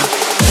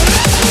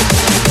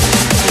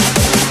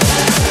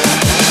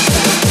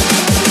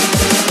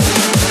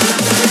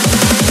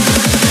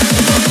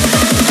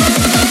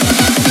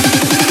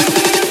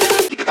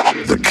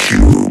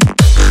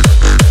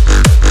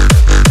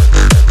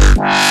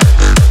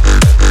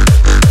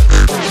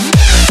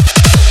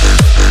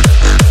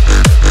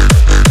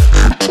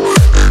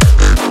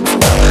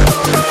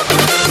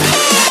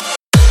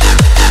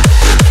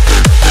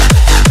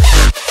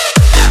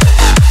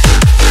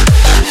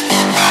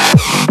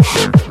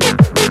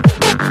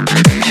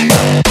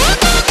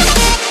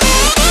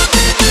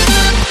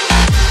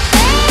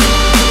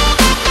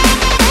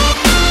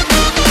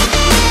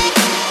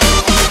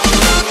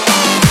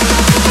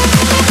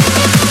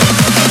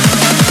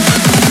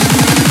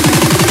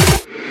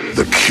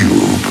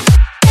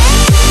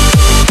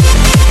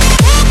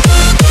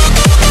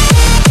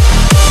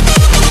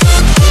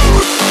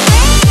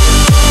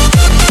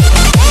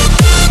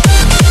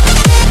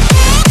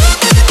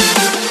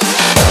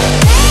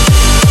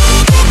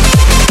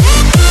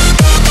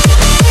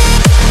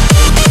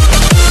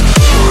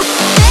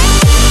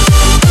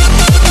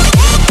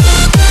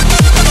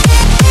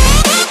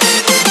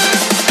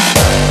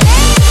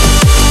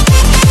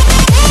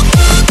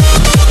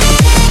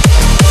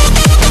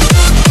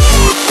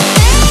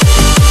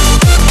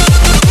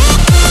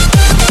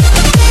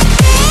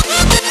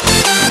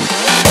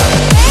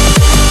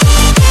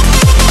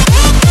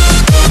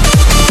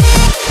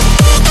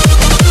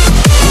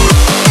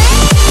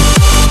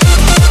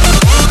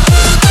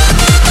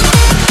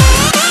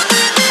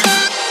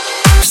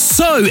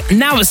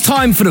 Now it's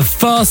time for the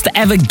first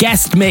ever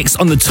guest mix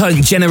on the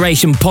Turnt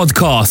Generation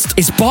podcast.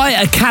 It's by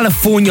a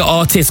California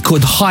artist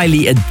called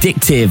Highly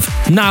Addictive.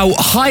 Now,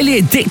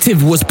 Highly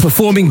Addictive was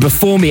performing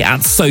before me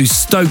at So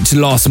Stoked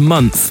last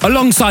month,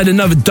 alongside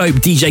another dope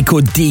DJ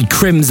called D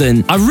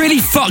Crimson. I really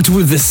fucked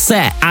with the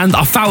set, and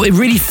I felt it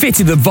really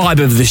fitted the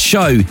vibe of the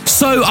show.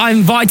 So I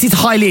invited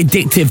Highly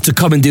Addictive to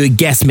come and do a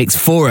guest mix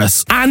for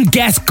us. And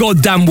guess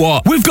goddamn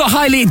what? We've got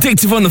Highly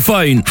Addictive on the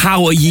phone.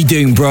 How are you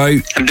doing, bro?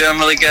 I'm doing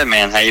really good,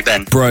 man. How you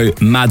been? Bro,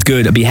 mad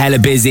good. I'll be hella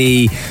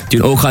busy,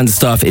 doing all kinds of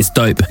stuff. It's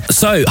dope.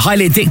 So,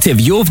 Highly Addictive,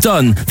 you've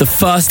done the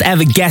first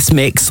ever guest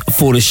mix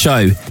for the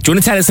show. Do you want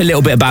to tell us a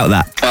little bit about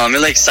that? Well, I'm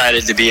really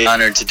excited to be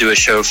honored to do a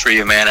show for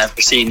you, man.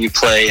 After seeing you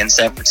play in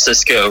San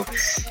Francisco,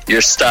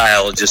 your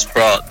style just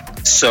brought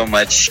so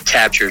much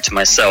capture to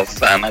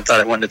myself. I thought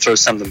I wanted to throw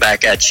something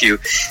back at you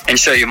and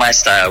show you my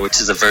style,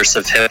 which is a verse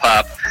of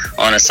hip-hop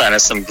on a side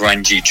of some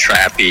grungy,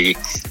 trappy,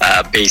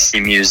 bassy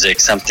music,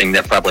 something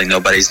that probably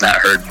nobody's not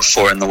heard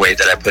before in the way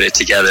that I put it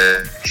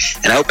together.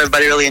 And I hope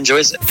everybody really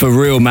enjoys it. For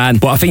real, man.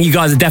 Well, I think you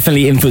guys are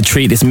definitely in for a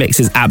treat. This mix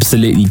is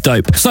absolutely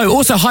dope. So,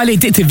 also, Highly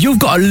Addictive, you've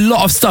got a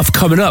lot of stuff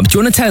coming up. Do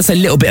you want to tell us a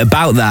little bit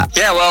about that?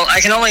 Yeah, well, I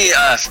can only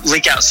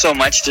leak out so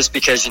much just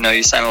because, you know,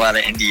 you sign a lot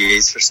of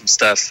NDAs for some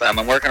stuff.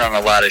 I'm working on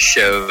a lot of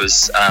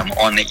shows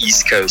on the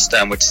East Coast,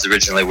 which is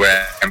originally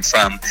where I'm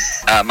from.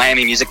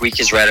 Miami Music Week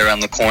is right around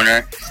the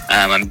corner.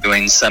 I'm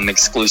doing some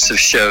exclusive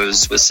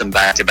shows with some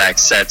back-to-back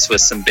sets with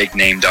some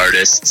big-named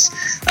artists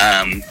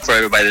for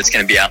everybody that's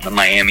going to be out in the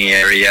Miami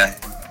area.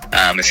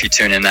 If you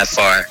tune in that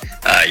far,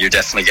 you're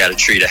definitely got a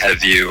treat ahead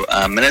of you.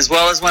 And as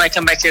well as when I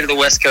come back here to the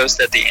West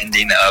Coast at the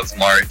ending of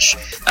March,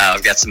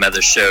 I've got some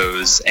other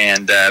shows.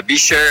 And be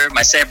sure,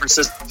 my San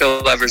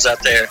Francisco lovers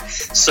out there,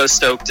 So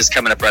Stoked is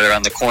coming up right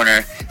around the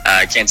corner.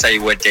 I can't tell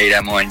you what date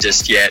I'm on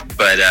just yet,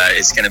 but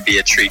it's going to be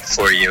a treat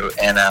for you.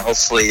 And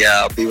hopefully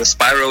I'll be with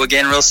SPYRO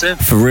again real soon.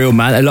 For real,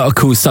 man. A lot of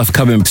cool stuff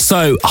coming.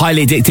 So,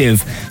 Highly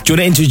Addictive, do you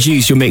want to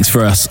introduce your mix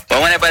for us? Well,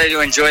 I want everybody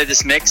to enjoy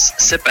this mix.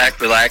 Sit back,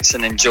 relax,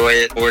 and enjoy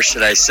it. Or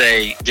should I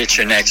say, get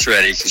your necks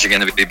ready, because you're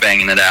going to be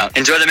banging it out.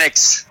 Enjoy the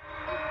mix.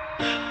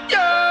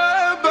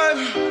 Yeah,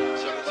 baby.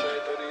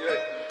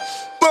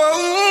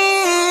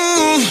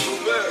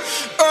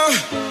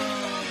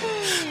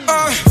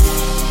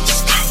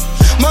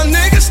 My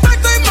niggas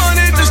stack they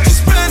money just to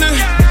spend it.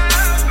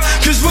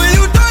 Cause when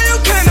you die, you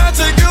cannot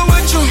take it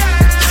with you.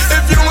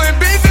 If you ain't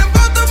beefing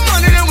about the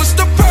money, then what's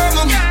the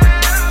problem?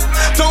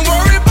 Don't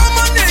worry about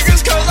my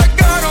niggas, cause I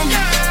got them.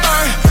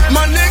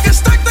 My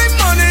niggas stack they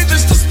money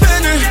just to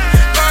spend it.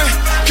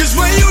 Cause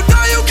when you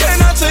die, you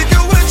cannot take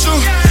it with you.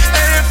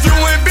 And if you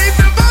ain't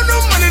beefing about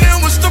no money, then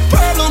what's the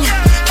problem?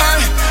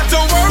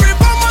 Don't worry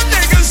about my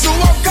niggas, who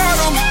I got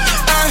them.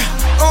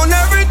 On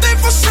everything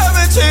for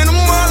 17, I'm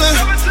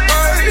wildin'.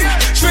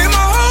 Treat my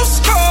whole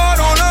squad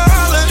on a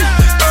island.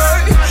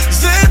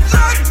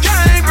 Ziploc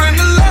gang, bring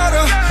the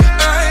ladder.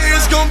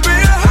 It's gonna be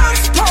a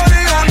house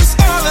party on this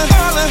island.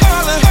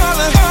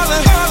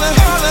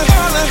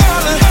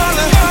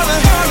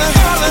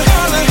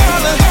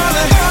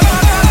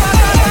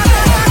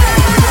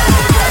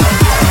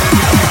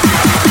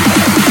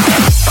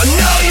 I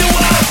know you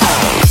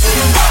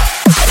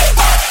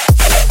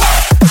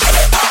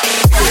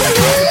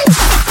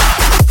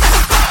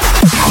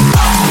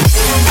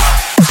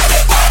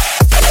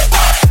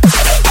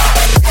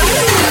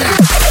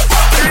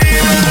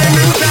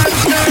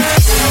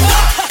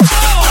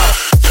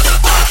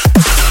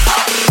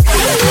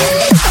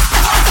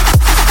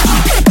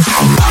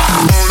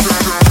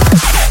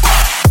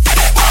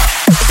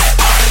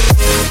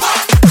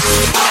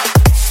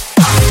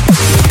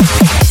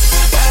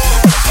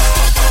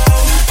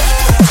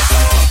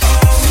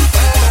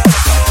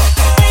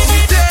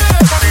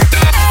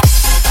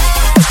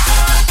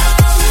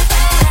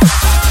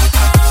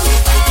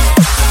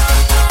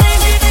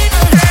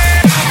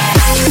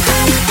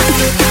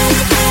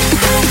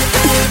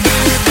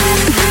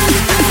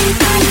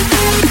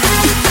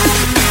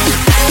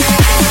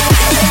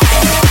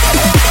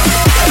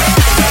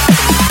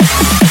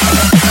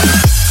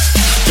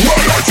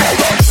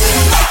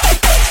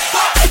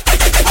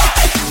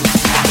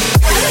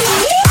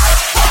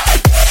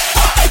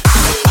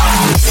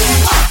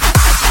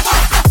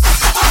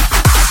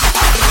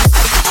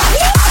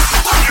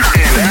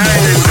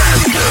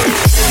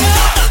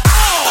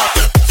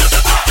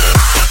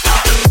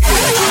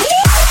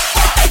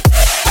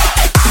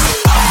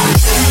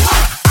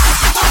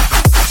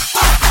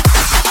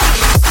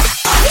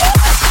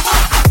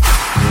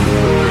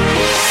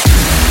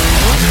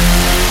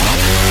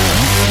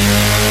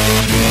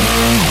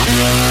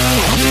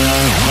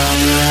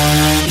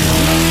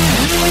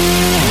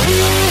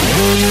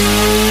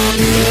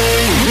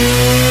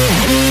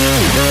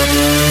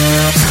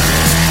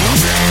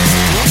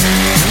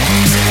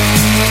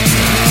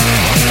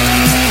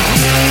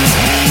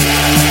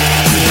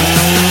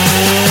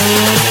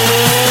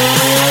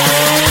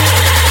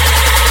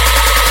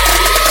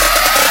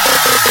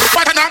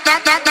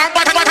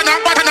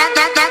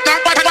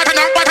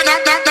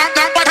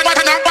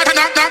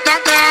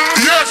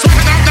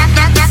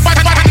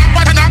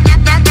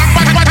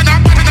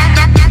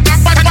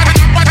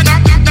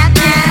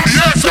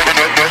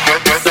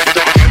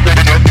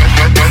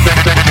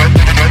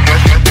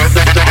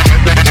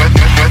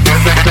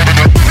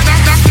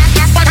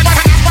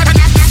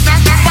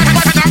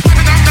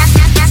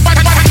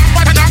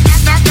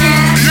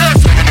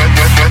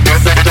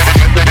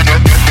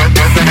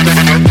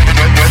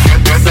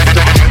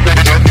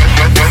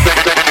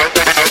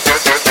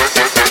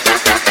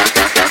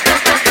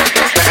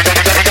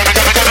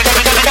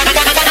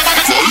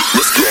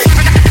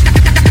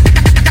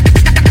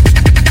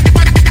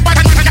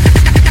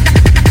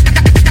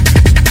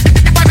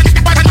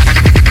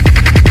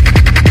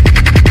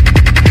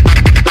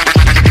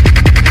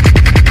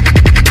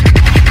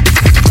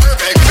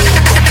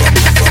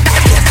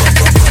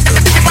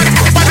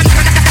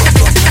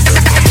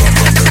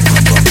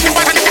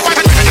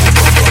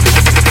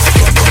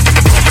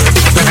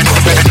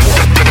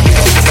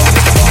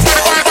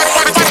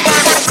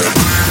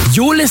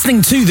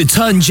Listening to the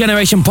Turnt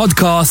Generation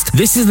podcast.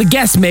 This is the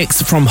guest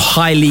mix from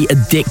Highly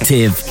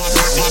Addictive.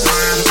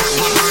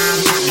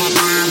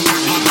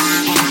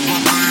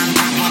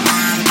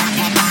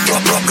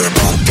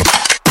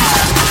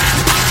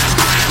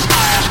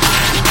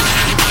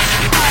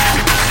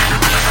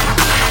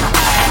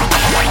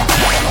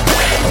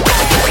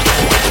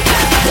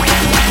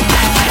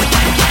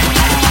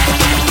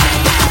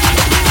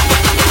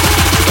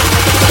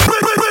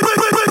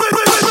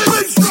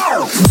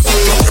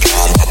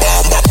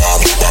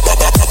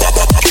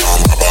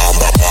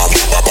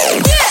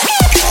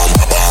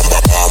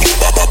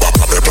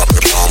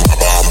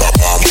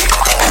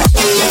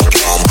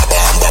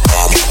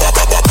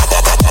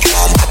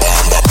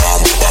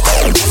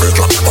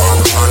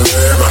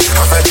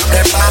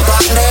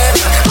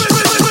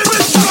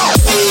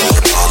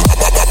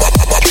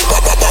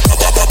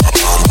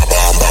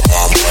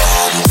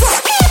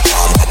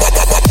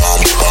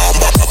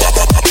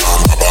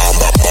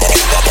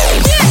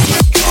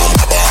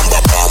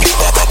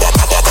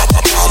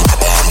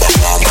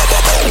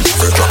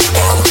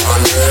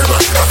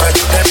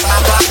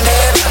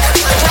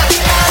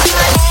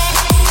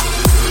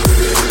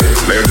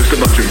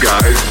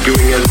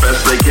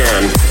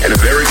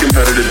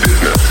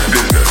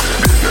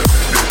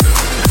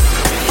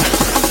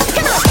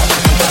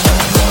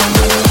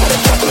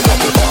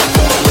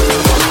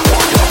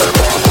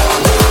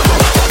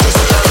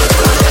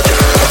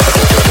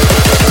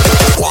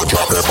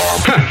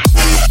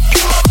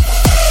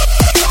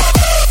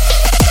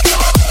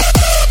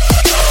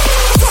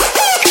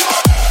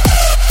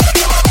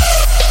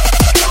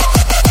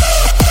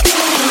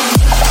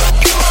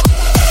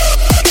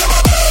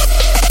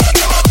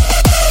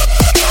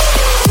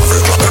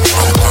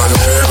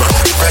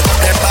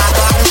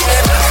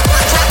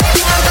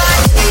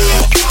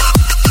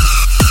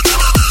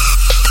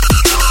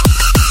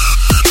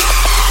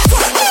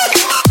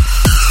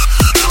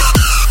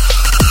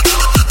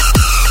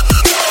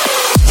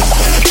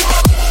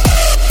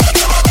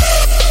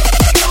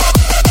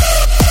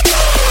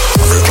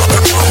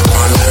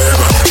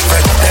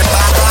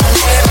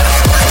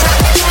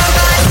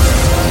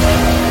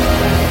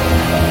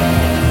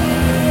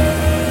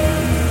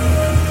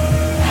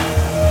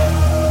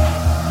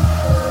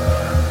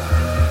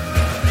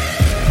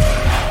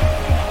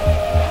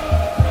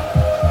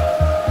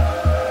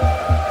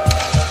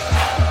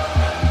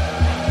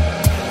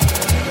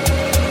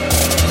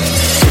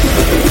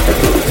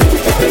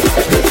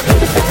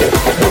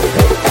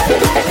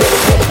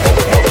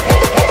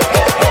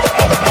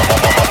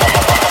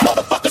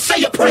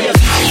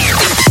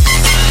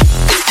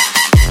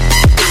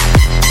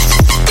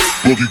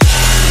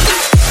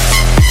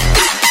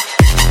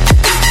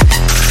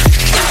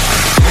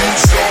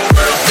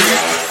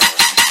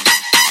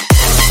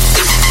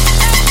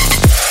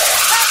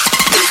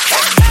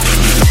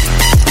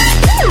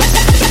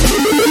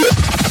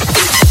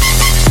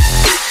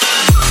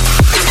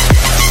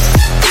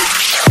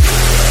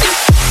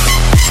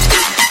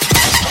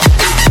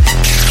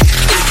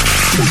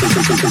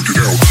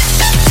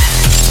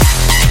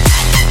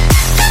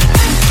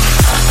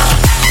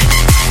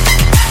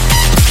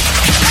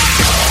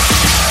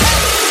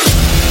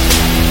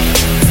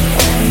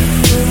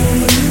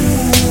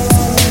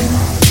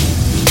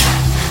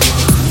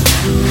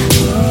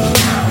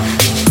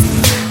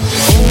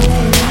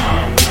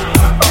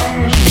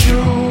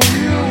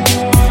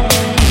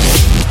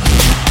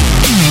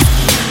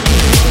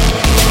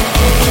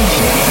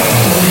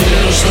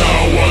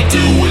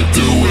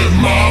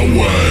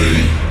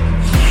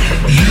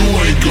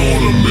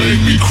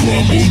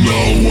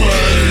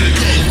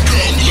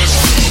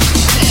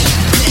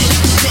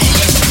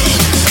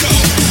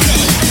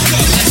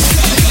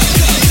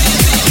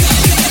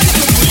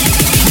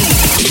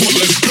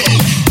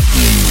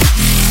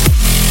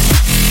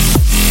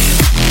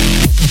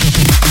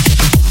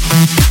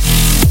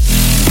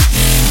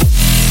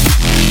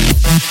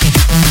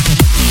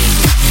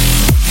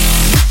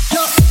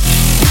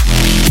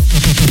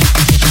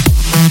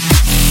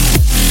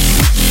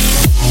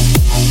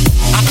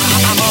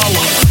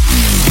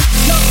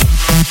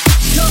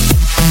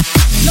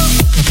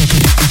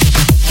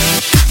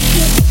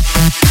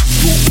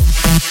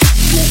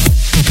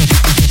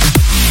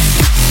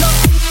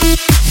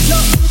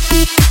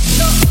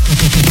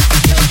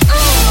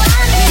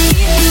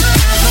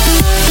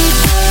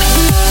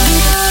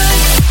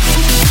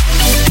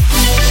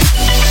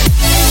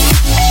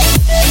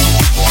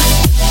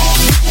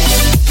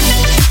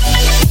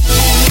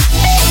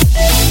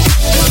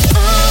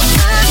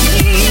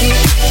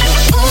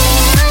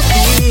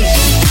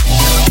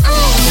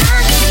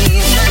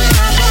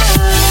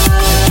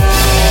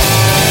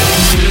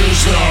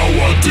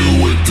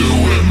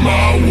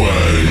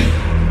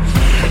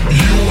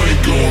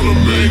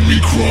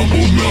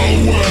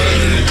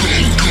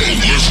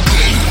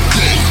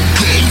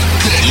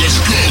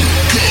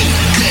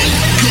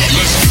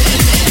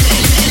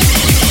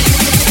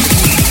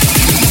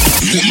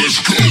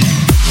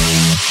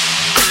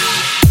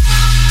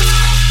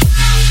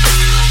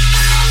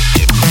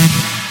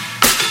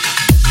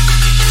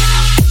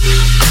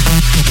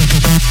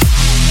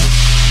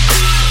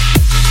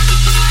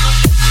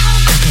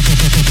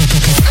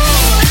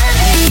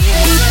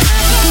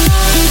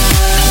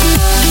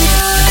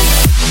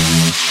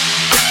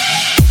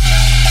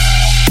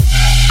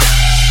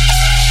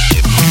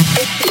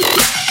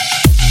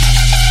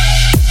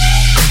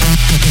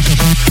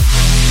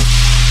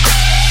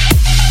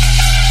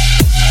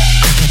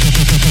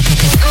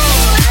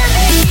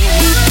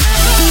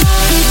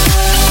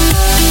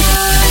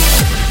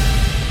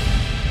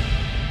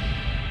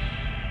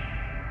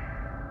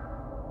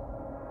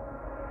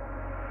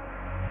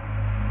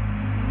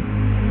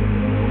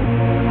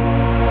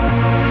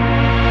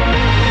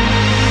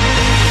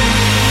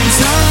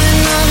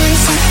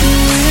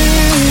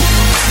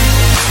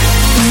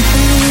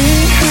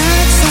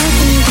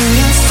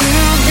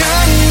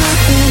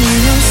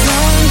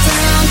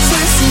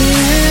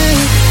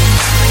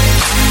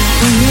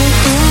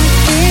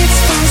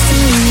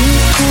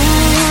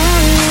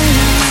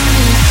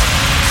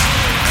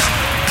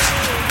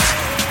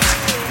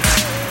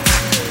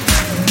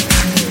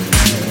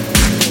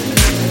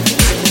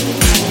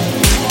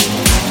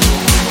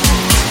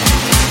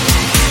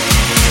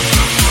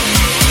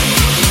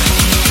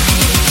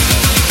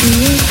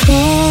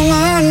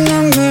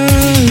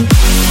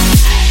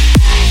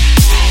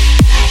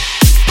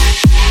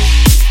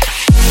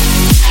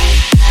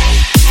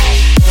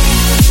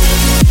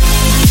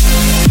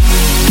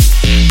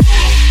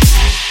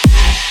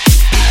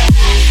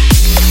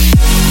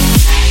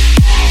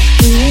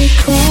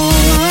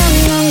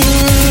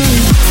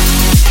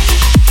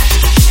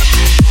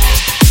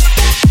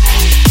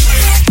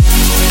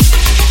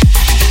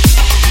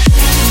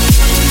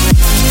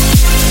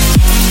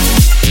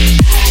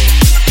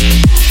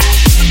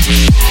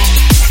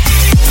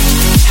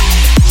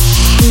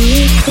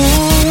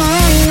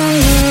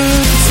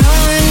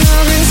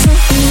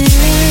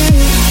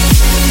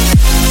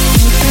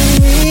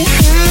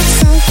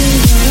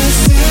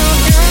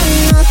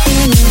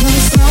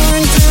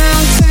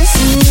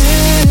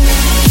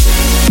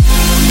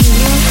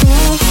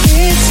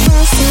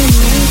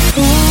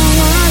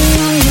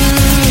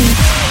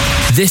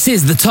 This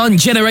is the Turnt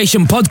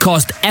Generation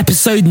Podcast,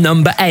 episode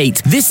number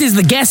 8. This is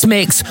the guest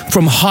mix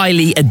from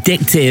Highly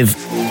Addictive.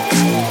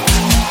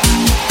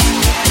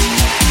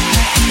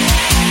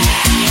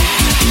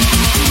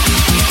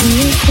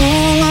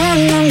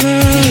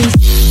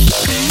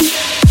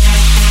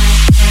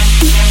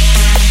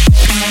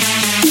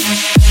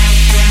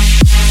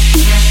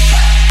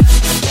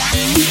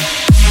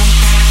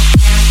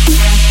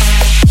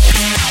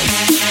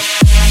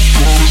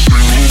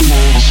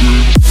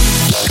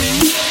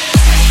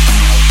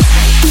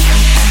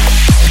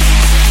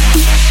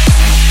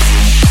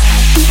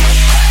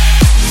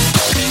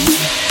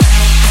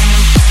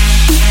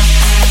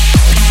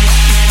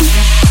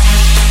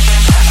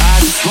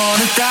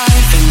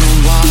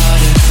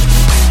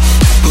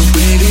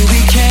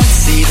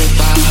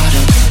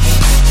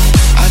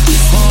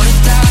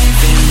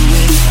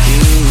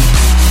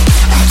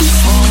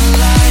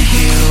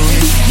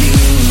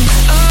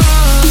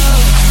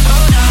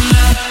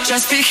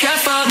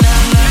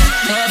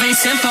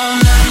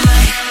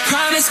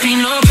 Promise me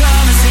no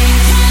promises.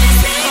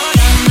 Oh,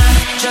 nah, nah.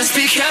 Just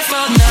be careful,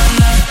 nah,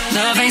 nah.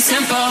 Love ain't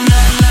simple,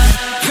 nah, nah.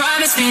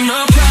 Promise me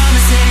no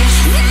promises.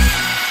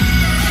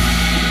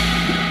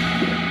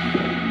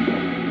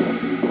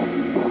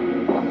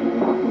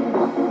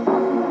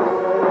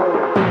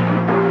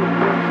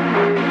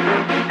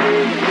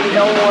 We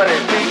don't want it.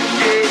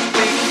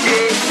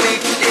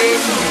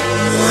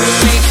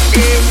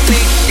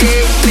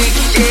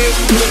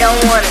 We don't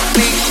want it.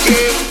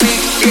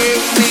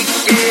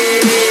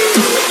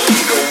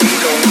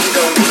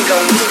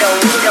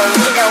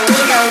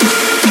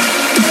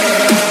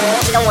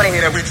 We don't want to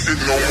hear that. We sit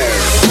no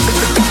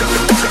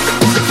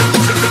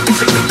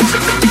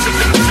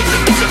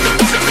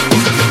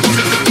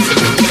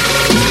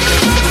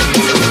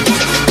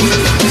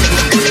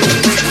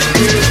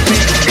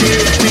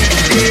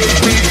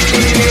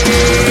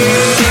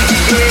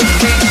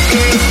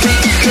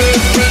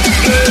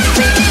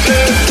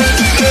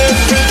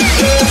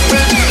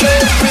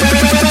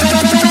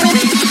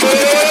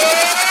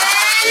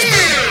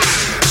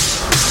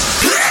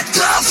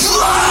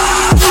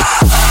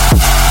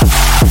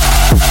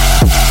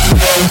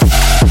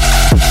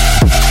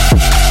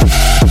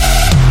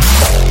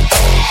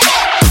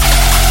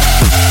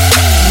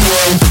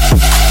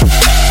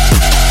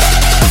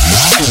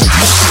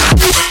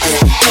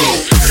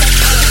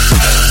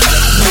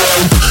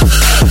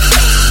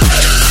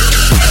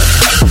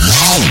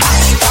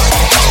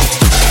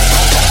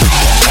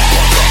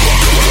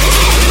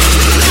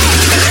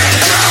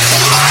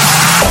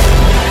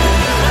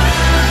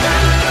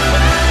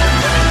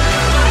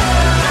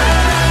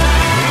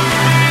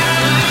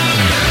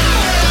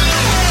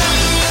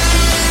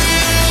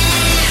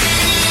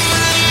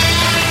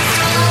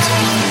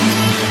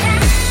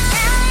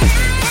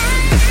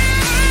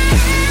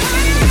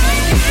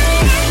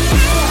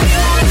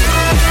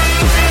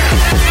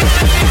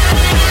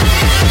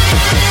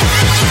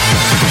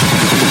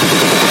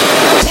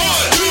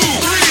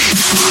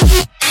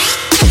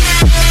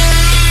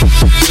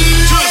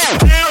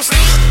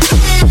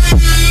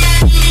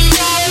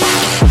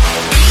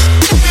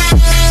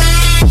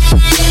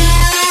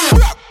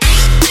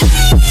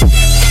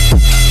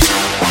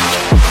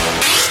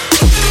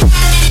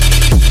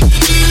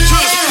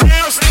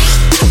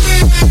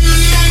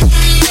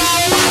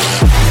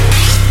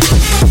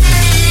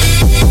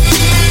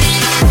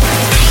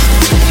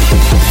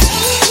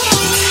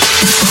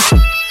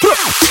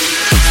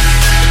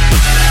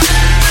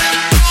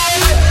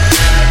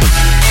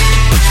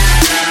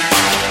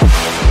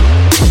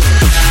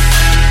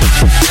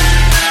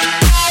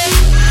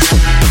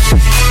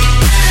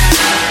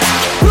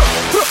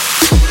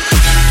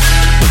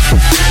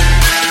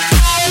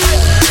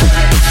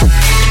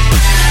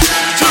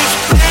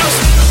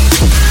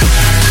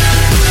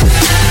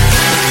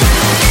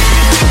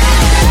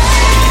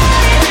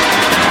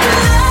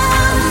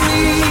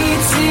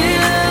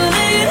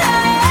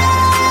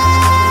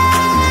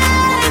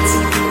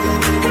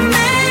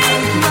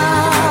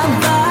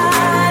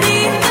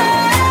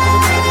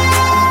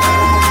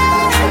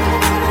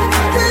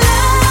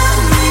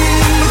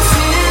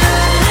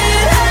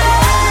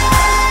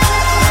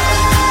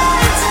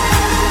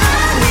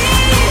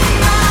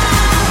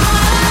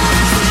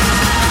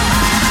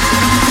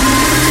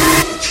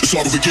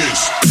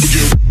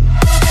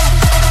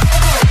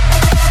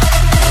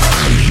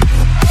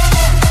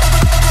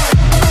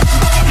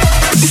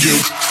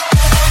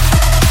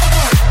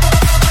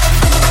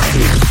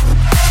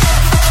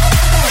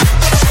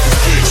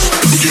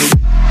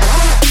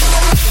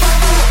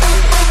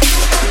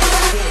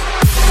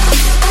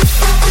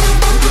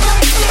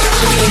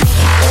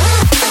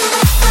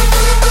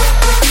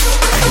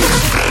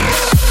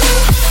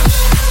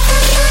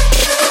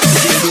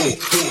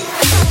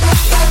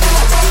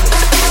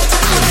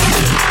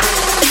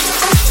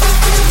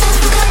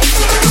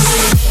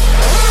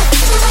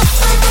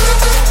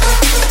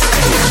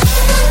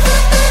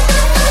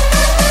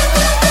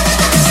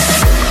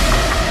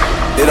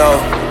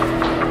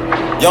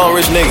young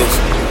rich niggas.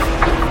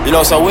 You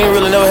know, so we ain't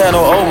really never had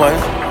no old money.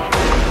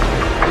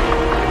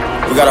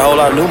 We got a whole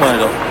lot of new money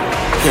though.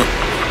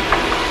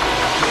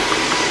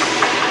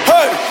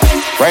 Hey!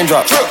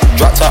 Raindrop,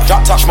 drop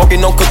top,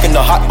 smoking, no cooking,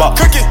 the hot pot.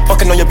 Cooking,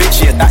 fucking on your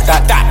bitch, yeah,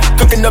 dot.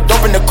 Cooking up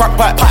dope in the crock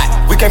pot.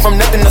 We came from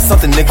nothing to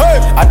something, nigga. Hey.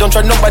 I don't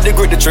try nobody,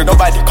 grip the trick,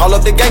 nobody. Call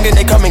up the gang and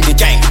they come and get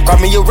gang. Cry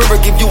me a river,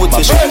 give you a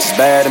tissue. My bitch is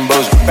bad and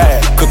bullshit,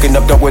 bad. Cooking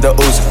up dope with a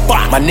Uzi.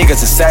 My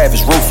niggas is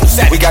savage,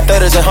 ruthless. We got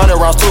 30s and 100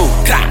 rounds too.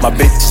 My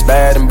bitch is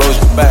bad and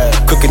bullshit, bad.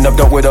 Cooking up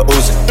dope with a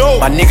Uzi.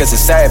 My niggas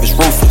is savage,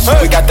 ruthless.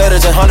 We got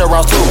 30s and 100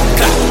 rounds too.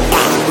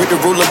 With the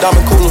ruler,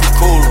 diamond cooler.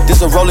 This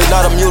a roller,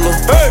 not a mule.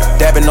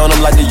 Dabbing on them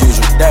like the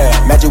usual.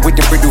 Magic with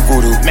the brick do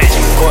voodoo.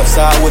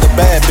 Courtside with a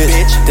bad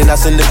bitch. Then I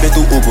send the bitch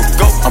through Uber.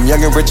 I'm young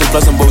and rich and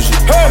plus I'm bougie.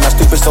 I'm not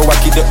stupid, so I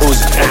keep the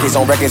Uzi. Records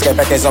on records, get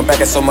packets on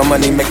packets, so my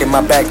money making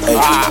my back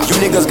ache. You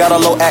niggas got a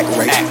low act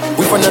rate.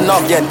 We from the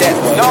north, yeah, that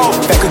way.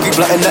 Fat cookie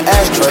blunt in the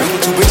ashtray.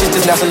 Two bitches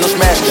just national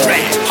smash that.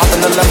 Hop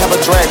in the left, have a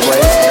drag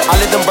race. I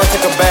let them birds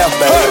take a bath,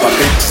 babe. My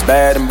bitch is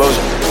bad and bougie.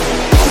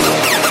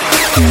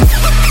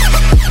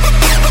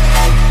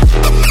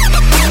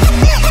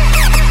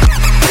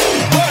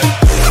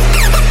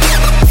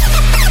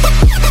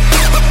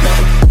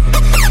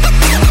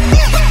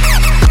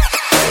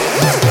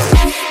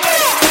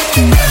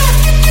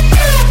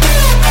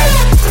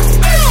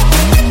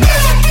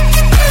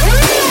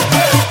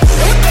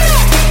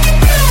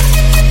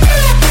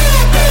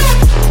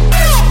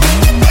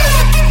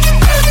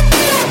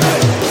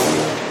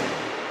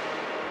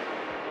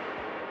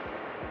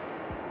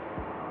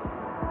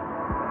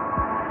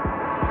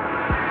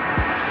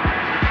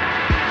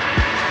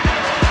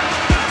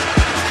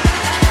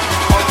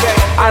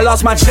 I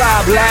lost my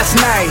job last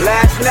night.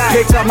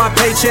 Picked up my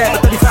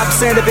paycheck, but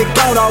 35% of it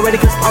gone already,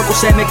 cause Uncle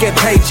said they get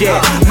paid yet.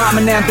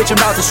 Mama and them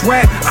bitchin' about this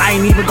rent, I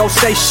ain't even gon'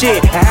 say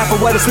shit. And half of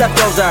what is left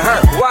goes to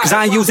her, cause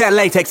I ain't use that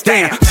latex,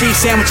 damn. Cheese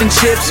sandwich and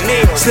chips,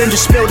 Slim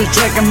just spilled his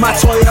drink in my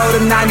Toyota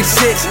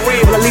 96.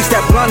 Well, at least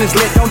that blunt is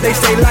lit, don't they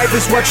say life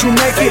is what you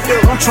make it?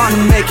 I'm trying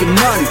to make it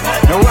money,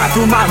 and ride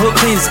through my hood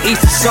clean as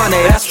Easter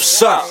Sunday, that's what's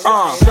up.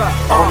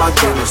 All my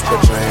dreamers put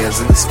your hands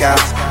in the sky.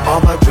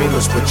 All my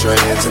dreamers put your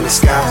hands in the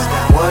sky.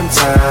 One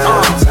time.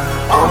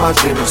 All my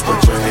dreamers put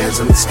your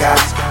hands in the sky.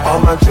 All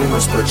my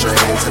dreamers put your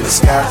hands in the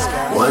sky.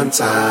 One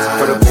time.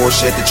 For the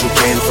bullshit that you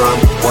came from,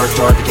 worked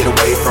hard to get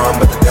away from,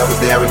 but the devil's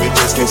there and you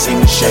just can't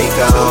seem to shake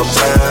up.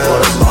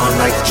 For the long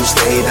night that you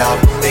stayed up,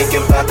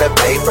 thinking about that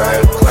paper,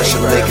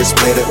 crushing liquor,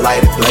 split it,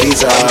 light it,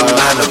 blaze up.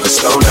 Mind of a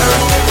stoner.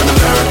 When I'm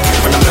hurt,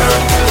 when I'm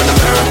hurt, when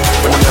I'm hurt,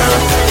 when I'm hurt,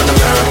 when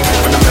I'm hurt,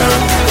 when I'm hurt,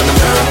 when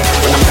I'm hurt,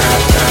 when I'm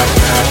hurt,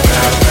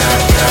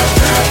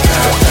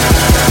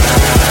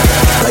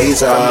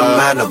 blaze up. From the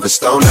mind of a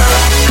stoner.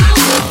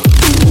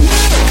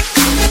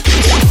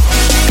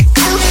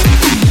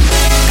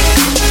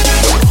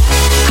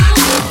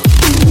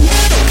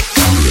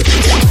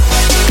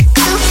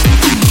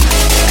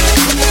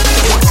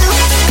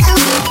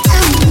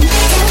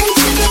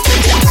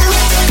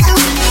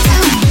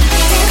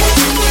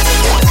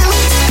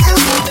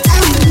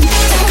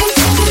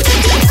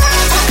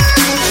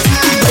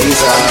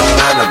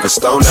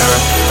 Stoner,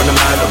 from the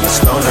mind of a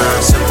stoner.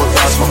 Simple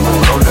thoughts from a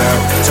loner.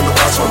 Simple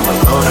thoughts from a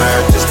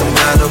loner. Just the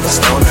mind of a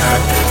stoner.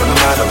 From the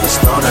mind of a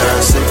stoner.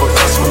 Simple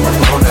thoughts from a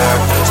loner.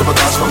 Simple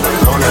thoughts from a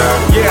loner.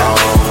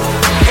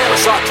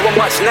 Haven't talked to him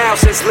much now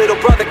since little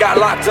brother got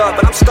locked up,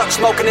 and I'm stuck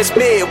smoking this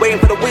beer, waiting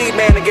for the weed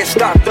man to get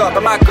stocked up.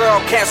 And my girl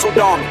canceled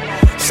on me.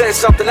 Said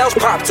something else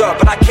popped up,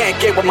 but I can't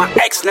get with my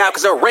ex now,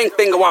 cause her ring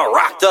finger all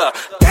rocked up.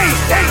 Dang.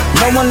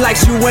 No one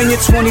likes you when you're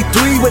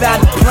 23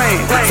 without a plan.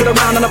 Sit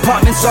around in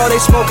apartments all they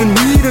smoking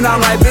weed, and I'm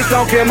like, bitch,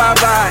 don't kill my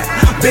vibe.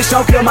 Bitch,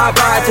 don't kill my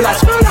vibe. Till I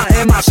spin out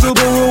in my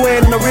Subaru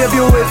and in the rear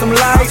view with some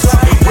lights.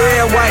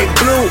 Red, white,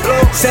 blue,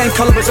 same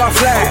color as our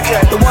flag.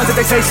 The ones that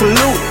they say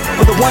salute,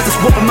 but the ones that's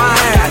whooping my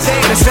ass.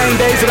 And the same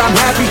days that I'm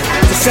happy,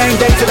 the same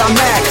days that I'm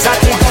mad, cause I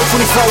can't go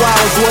 24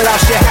 hours without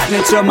shit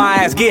happening to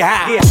my ass. Get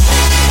high.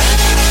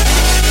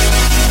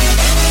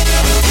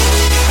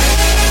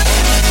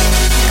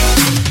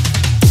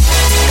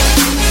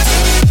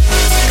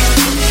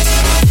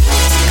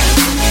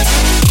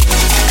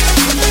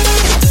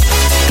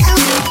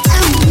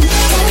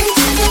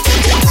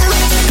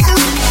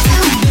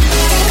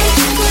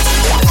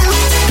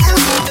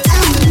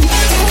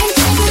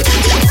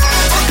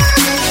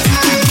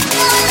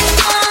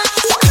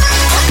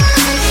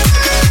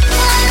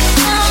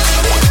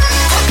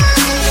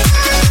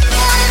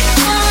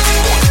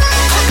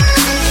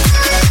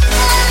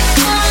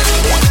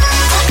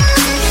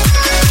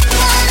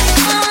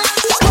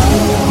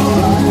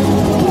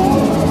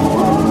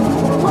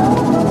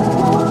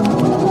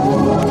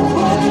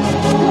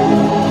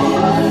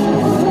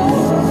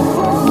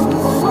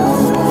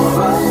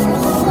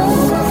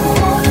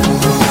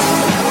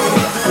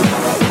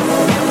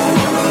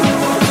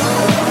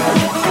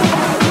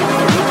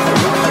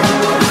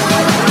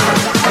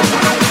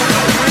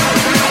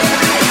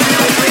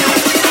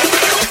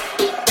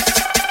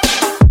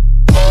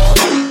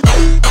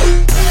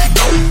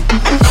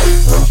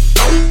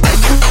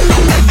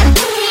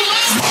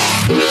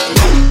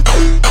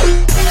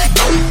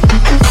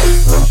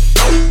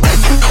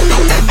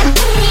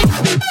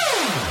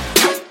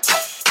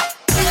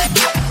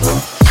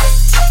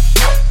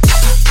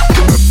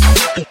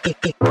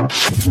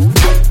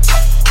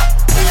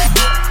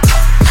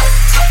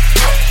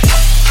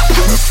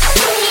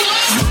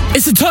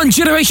 It's the Turnt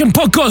Generation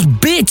Podcast,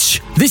 bitch!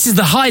 This is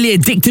the highly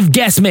addictive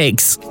guest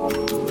mix.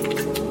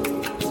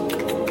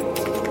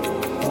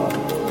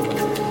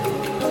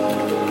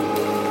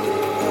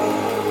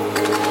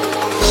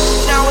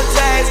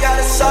 Nowadays got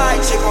a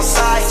side chick on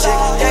side chick.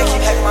 They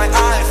keep hacking my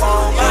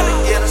iPhone, about to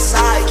get a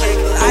sidekick.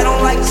 I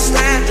don't like to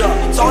stand up,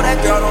 told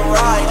that girl to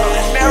ride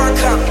it.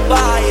 America,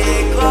 buy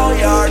it, glow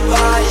yard,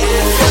 buy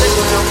it. Philly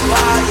Graham,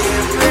 buy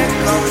it, Rick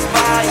Owens,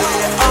 buy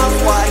it.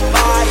 Off-White,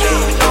 buy it,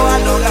 you know I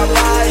know that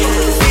buy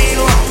it.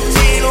 Tilo,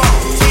 Tilo,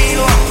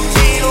 Tilo,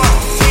 Tilo,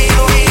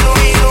 Tilo, Tilo,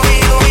 Tilo,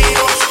 Tilo,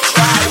 Tilo.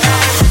 Try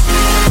that.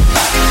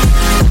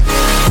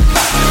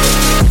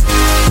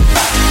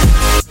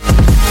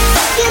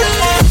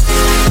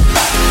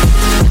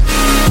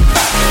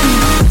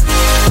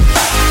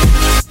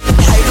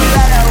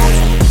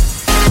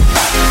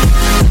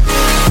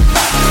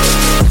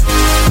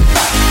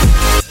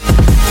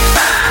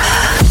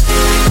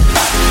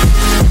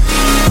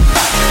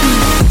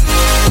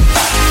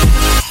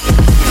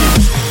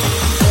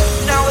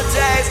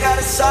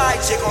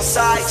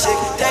 Side chick,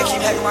 they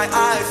keep hacking my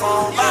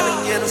iPhone, about to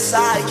get a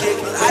sidekick.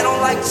 I don't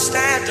like to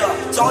stand up,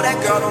 told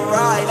that girl to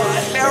ride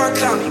it.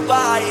 America, me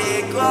buy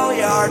it, glow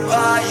yard,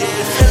 buy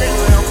it. Philly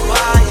Graham,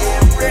 buy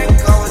it, Rick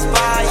Owens,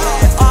 buy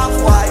it.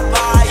 Off-White,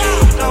 buy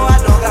it, you know I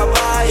don't got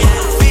buy it.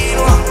 Feet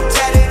on,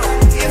 dead it,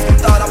 if you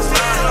thought I was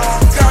feeling on.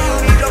 Girl, you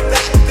need a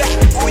back,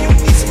 ooh, you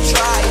need some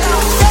try.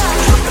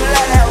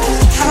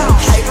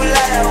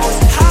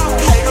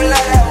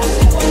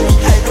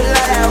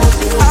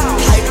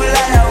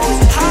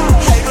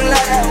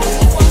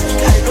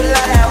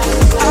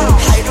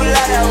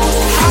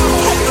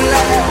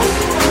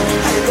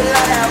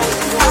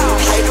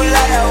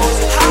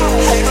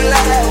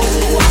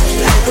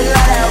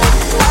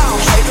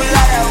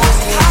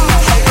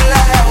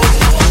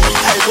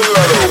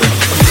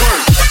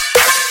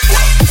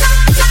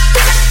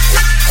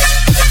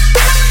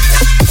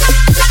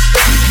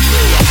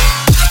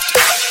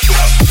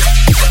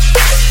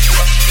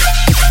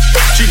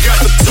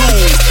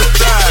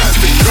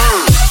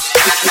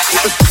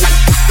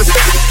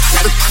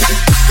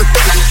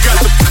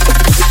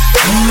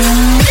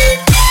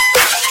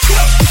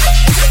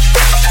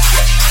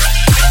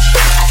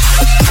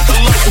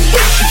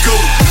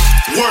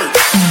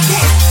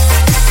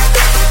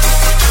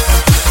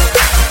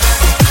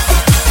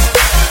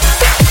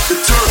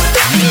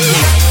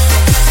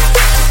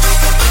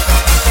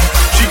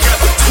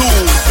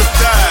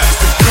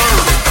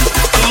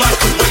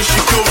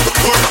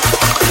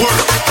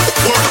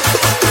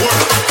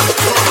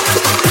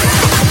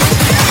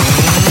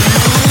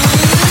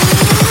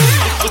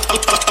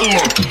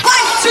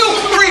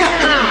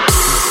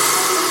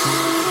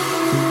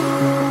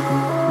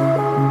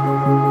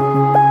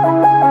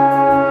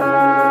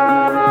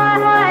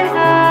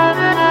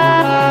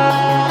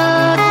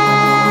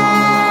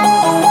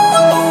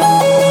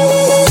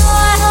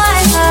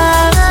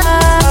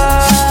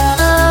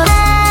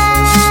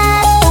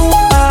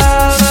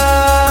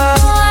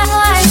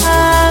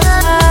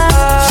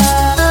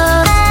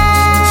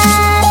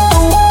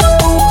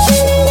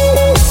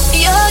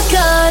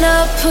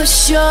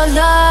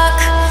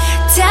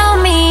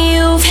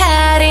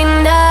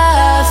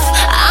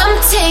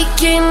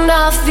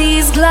 off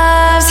these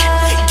gloves.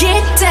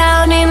 Get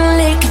down and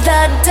lick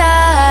the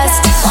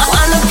dust.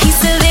 Want a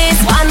piece of this,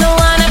 want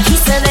a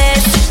piece of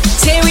this.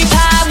 Cherry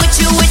pie, what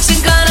you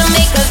gonna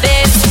make of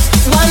this?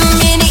 1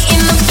 minute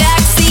in the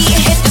backseat,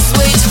 hit the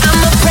switch.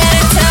 I'm a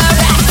predator,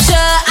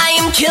 rapture, I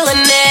am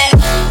killing it.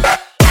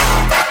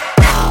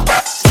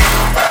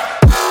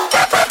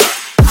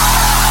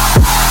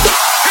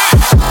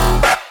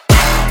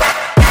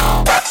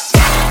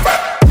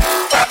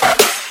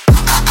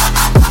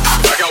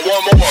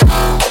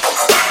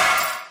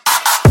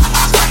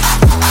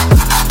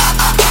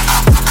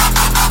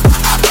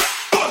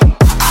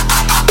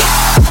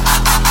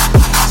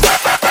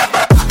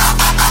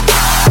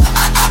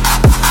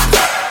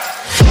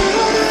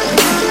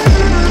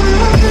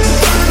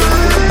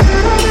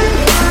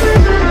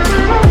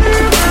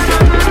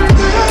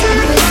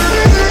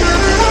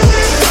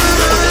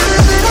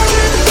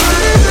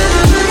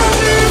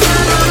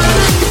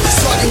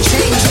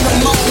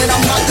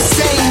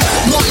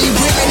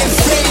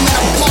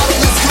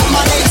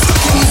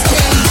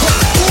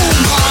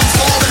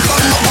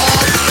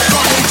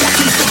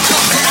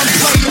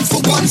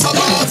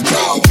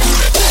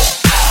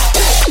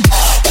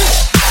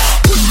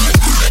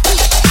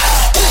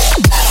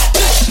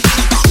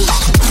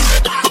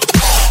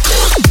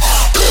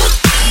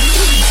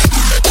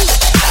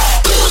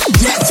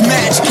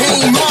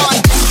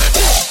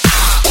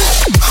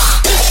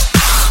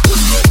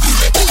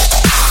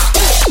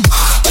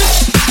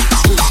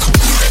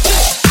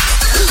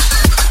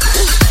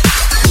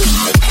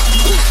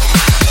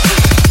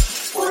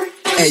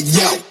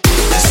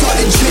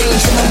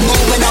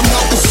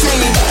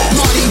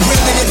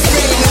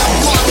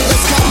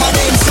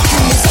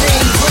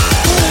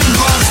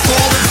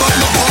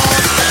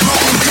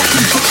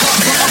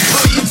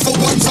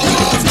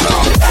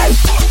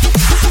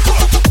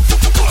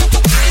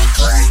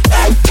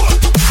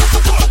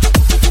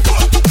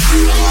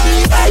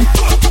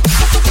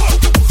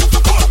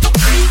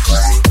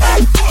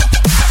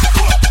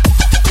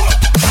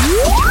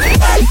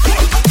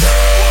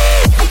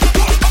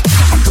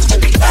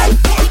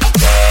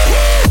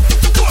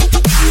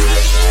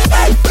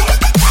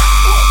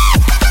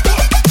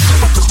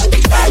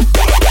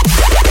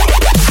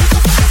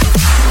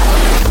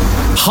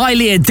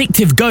 Highly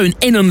addictive going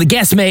in on the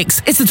guest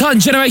mix. It's the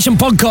Turnt Generation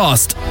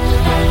podcast.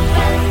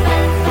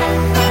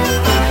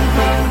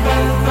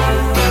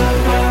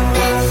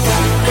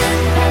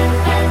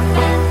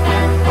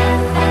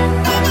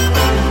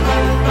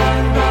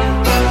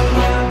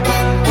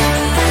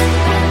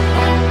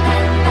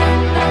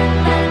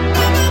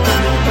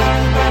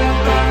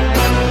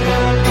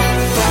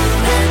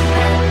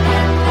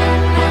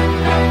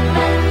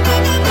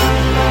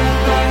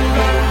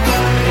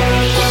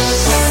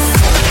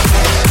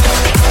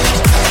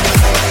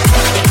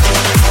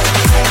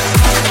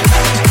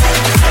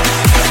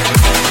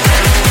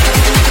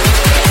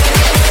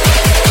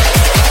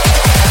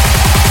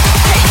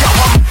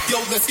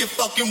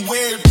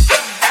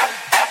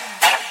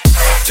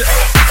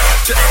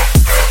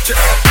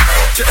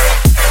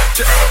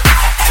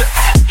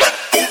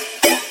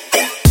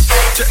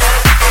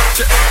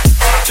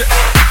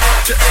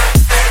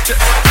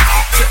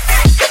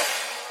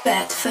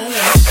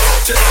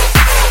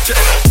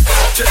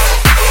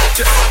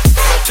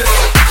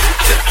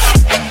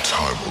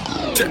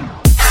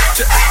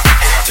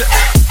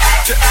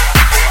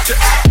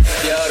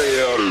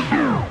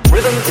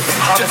 Rhythm is the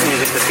part of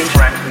music that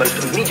interacts most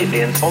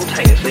immediately and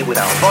spontaneously with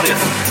our bodies.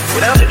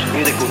 Without it,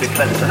 music would be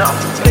pleasant enough,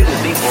 but it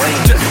would be brain.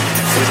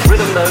 With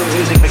rhythm, though,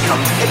 music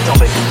becomes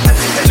hypnotic and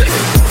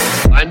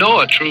sensuous. I know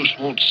a truce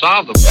won't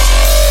solve the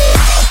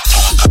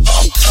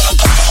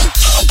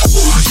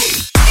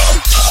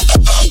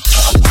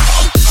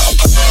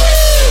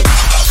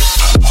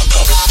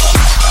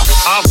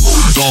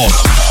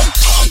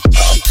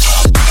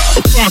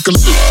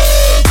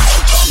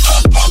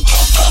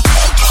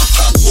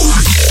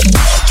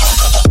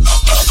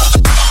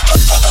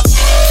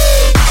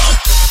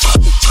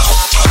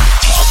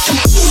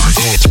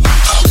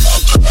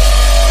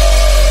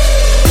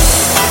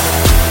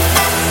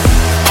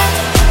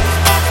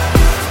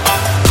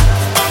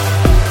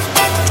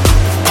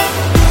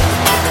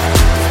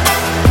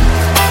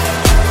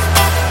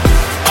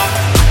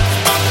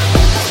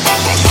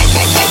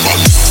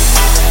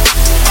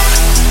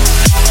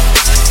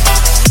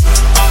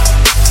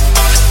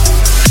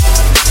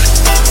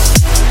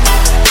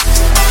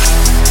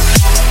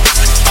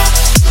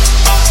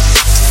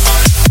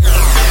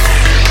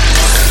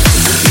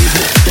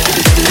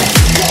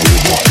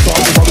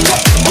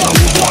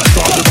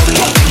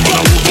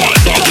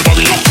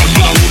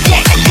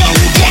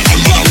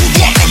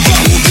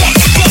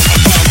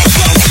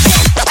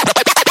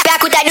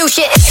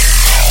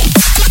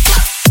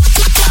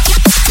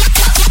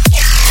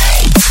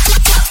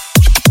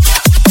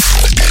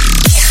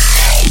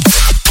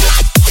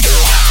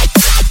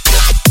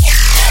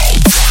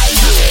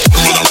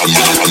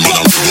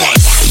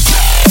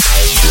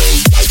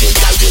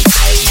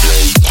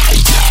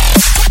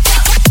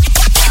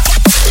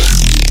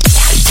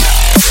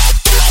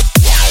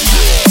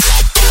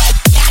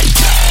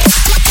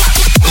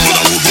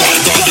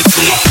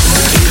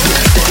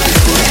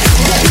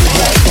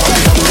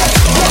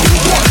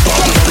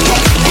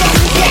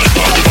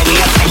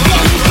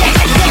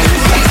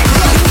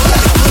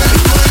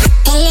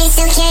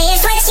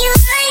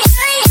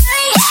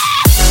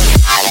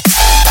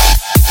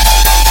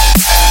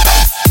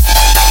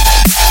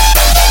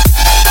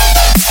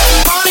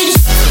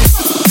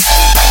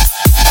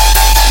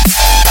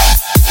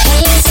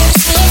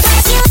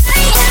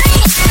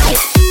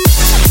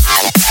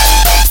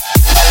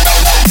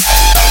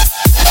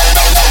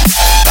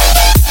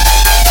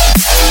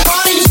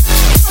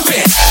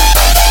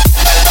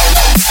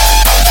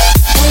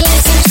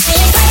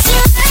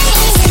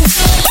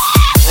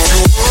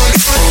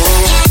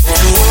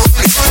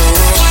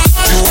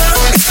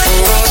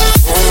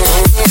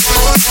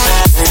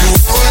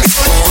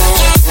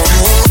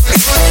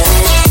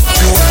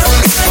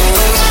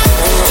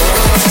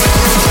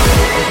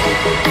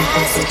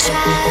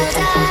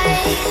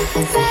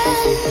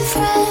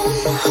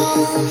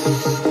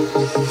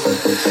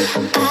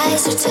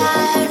Eyes are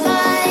tired,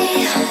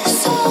 my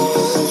soul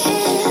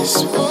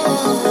is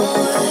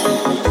worn.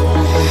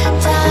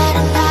 Tired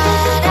and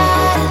night,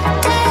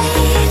 day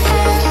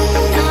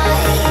and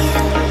night.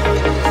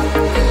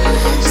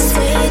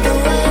 Say the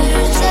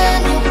words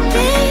and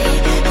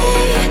you'll be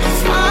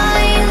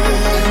fine.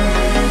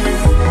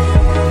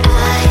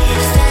 I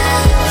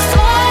fell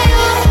for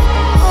you.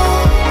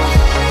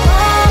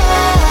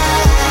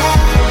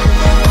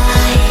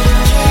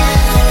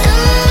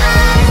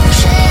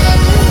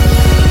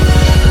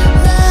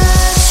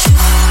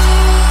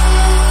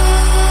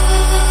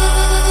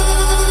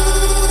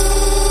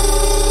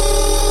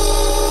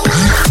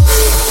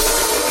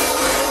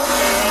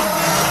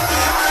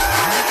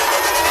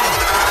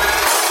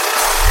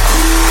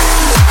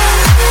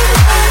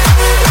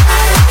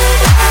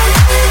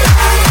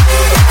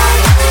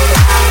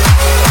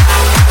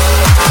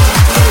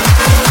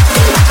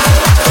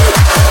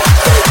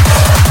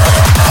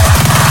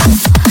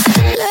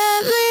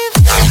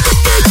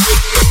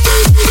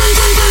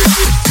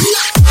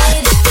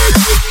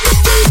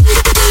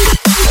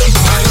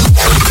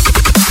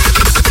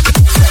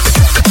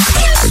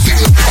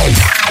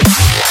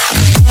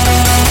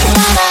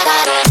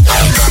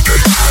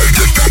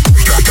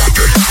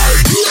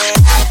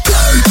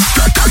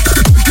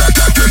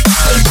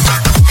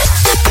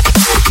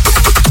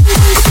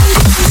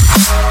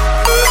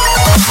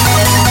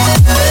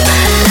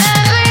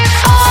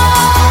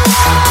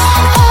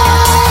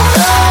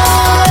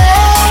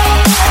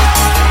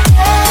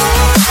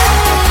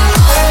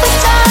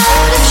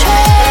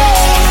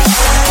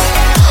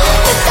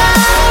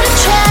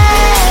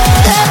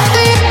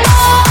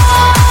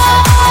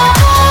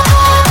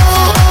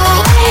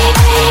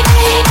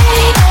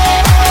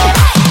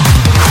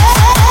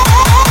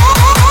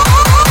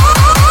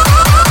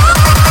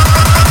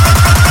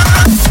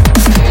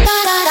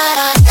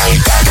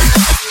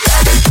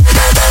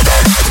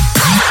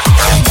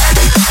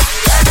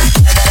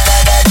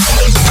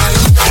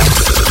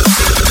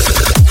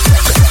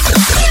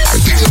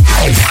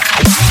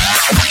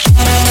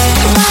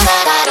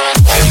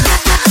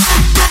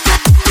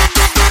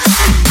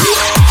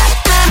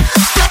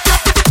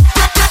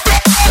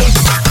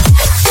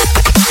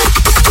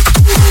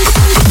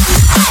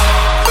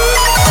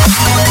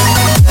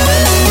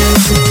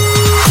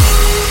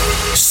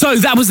 So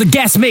that was the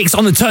guest mix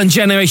on the Turnt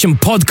Generation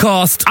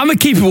podcast. I'm gonna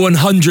keep it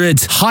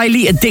 100.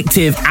 Highly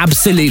addictive,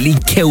 absolutely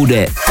killed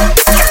it.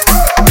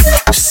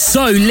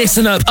 So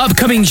listen up,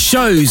 upcoming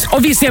shows.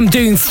 Obviously I'm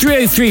doing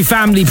 303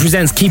 Family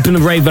presents Keeping the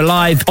Rave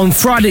Alive on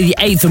Friday the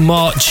 8th of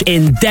March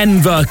in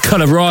Denver,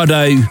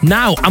 Colorado.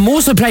 Now I'm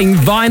also playing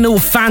Vinyl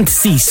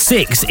Fantasy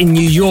 6 in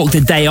New York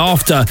the day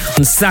after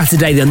on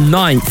Saturday the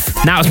 9th.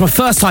 Now it's my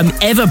first time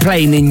ever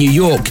playing in New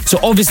York, so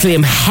obviously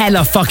I'm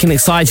hella fucking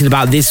excited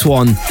about this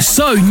one.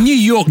 So New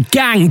York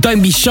gang,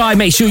 don't be shy,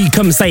 make sure you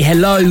come and say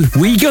hello.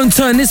 We gonna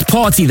turn this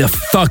party the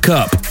fuck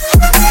up.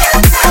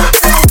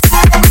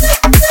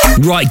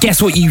 Right,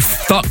 guess what, you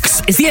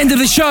fucks? It's the end of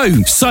the show.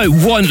 So,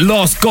 one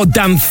last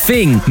goddamn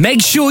thing.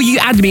 Make sure you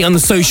add me on the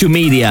social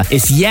media.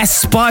 It's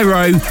Yes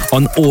Spyro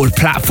on all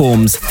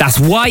platforms. That's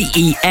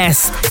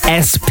YESSPYRO.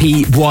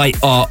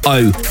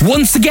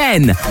 Once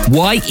again,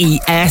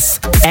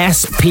 YESSPYRO.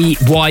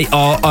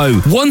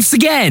 Once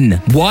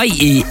again,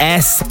 YESSPYRO.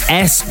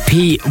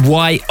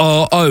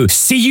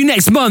 See you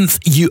next month,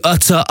 you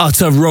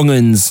utter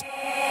wrong-uns.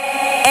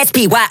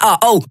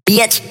 SPYRO,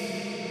 bitch.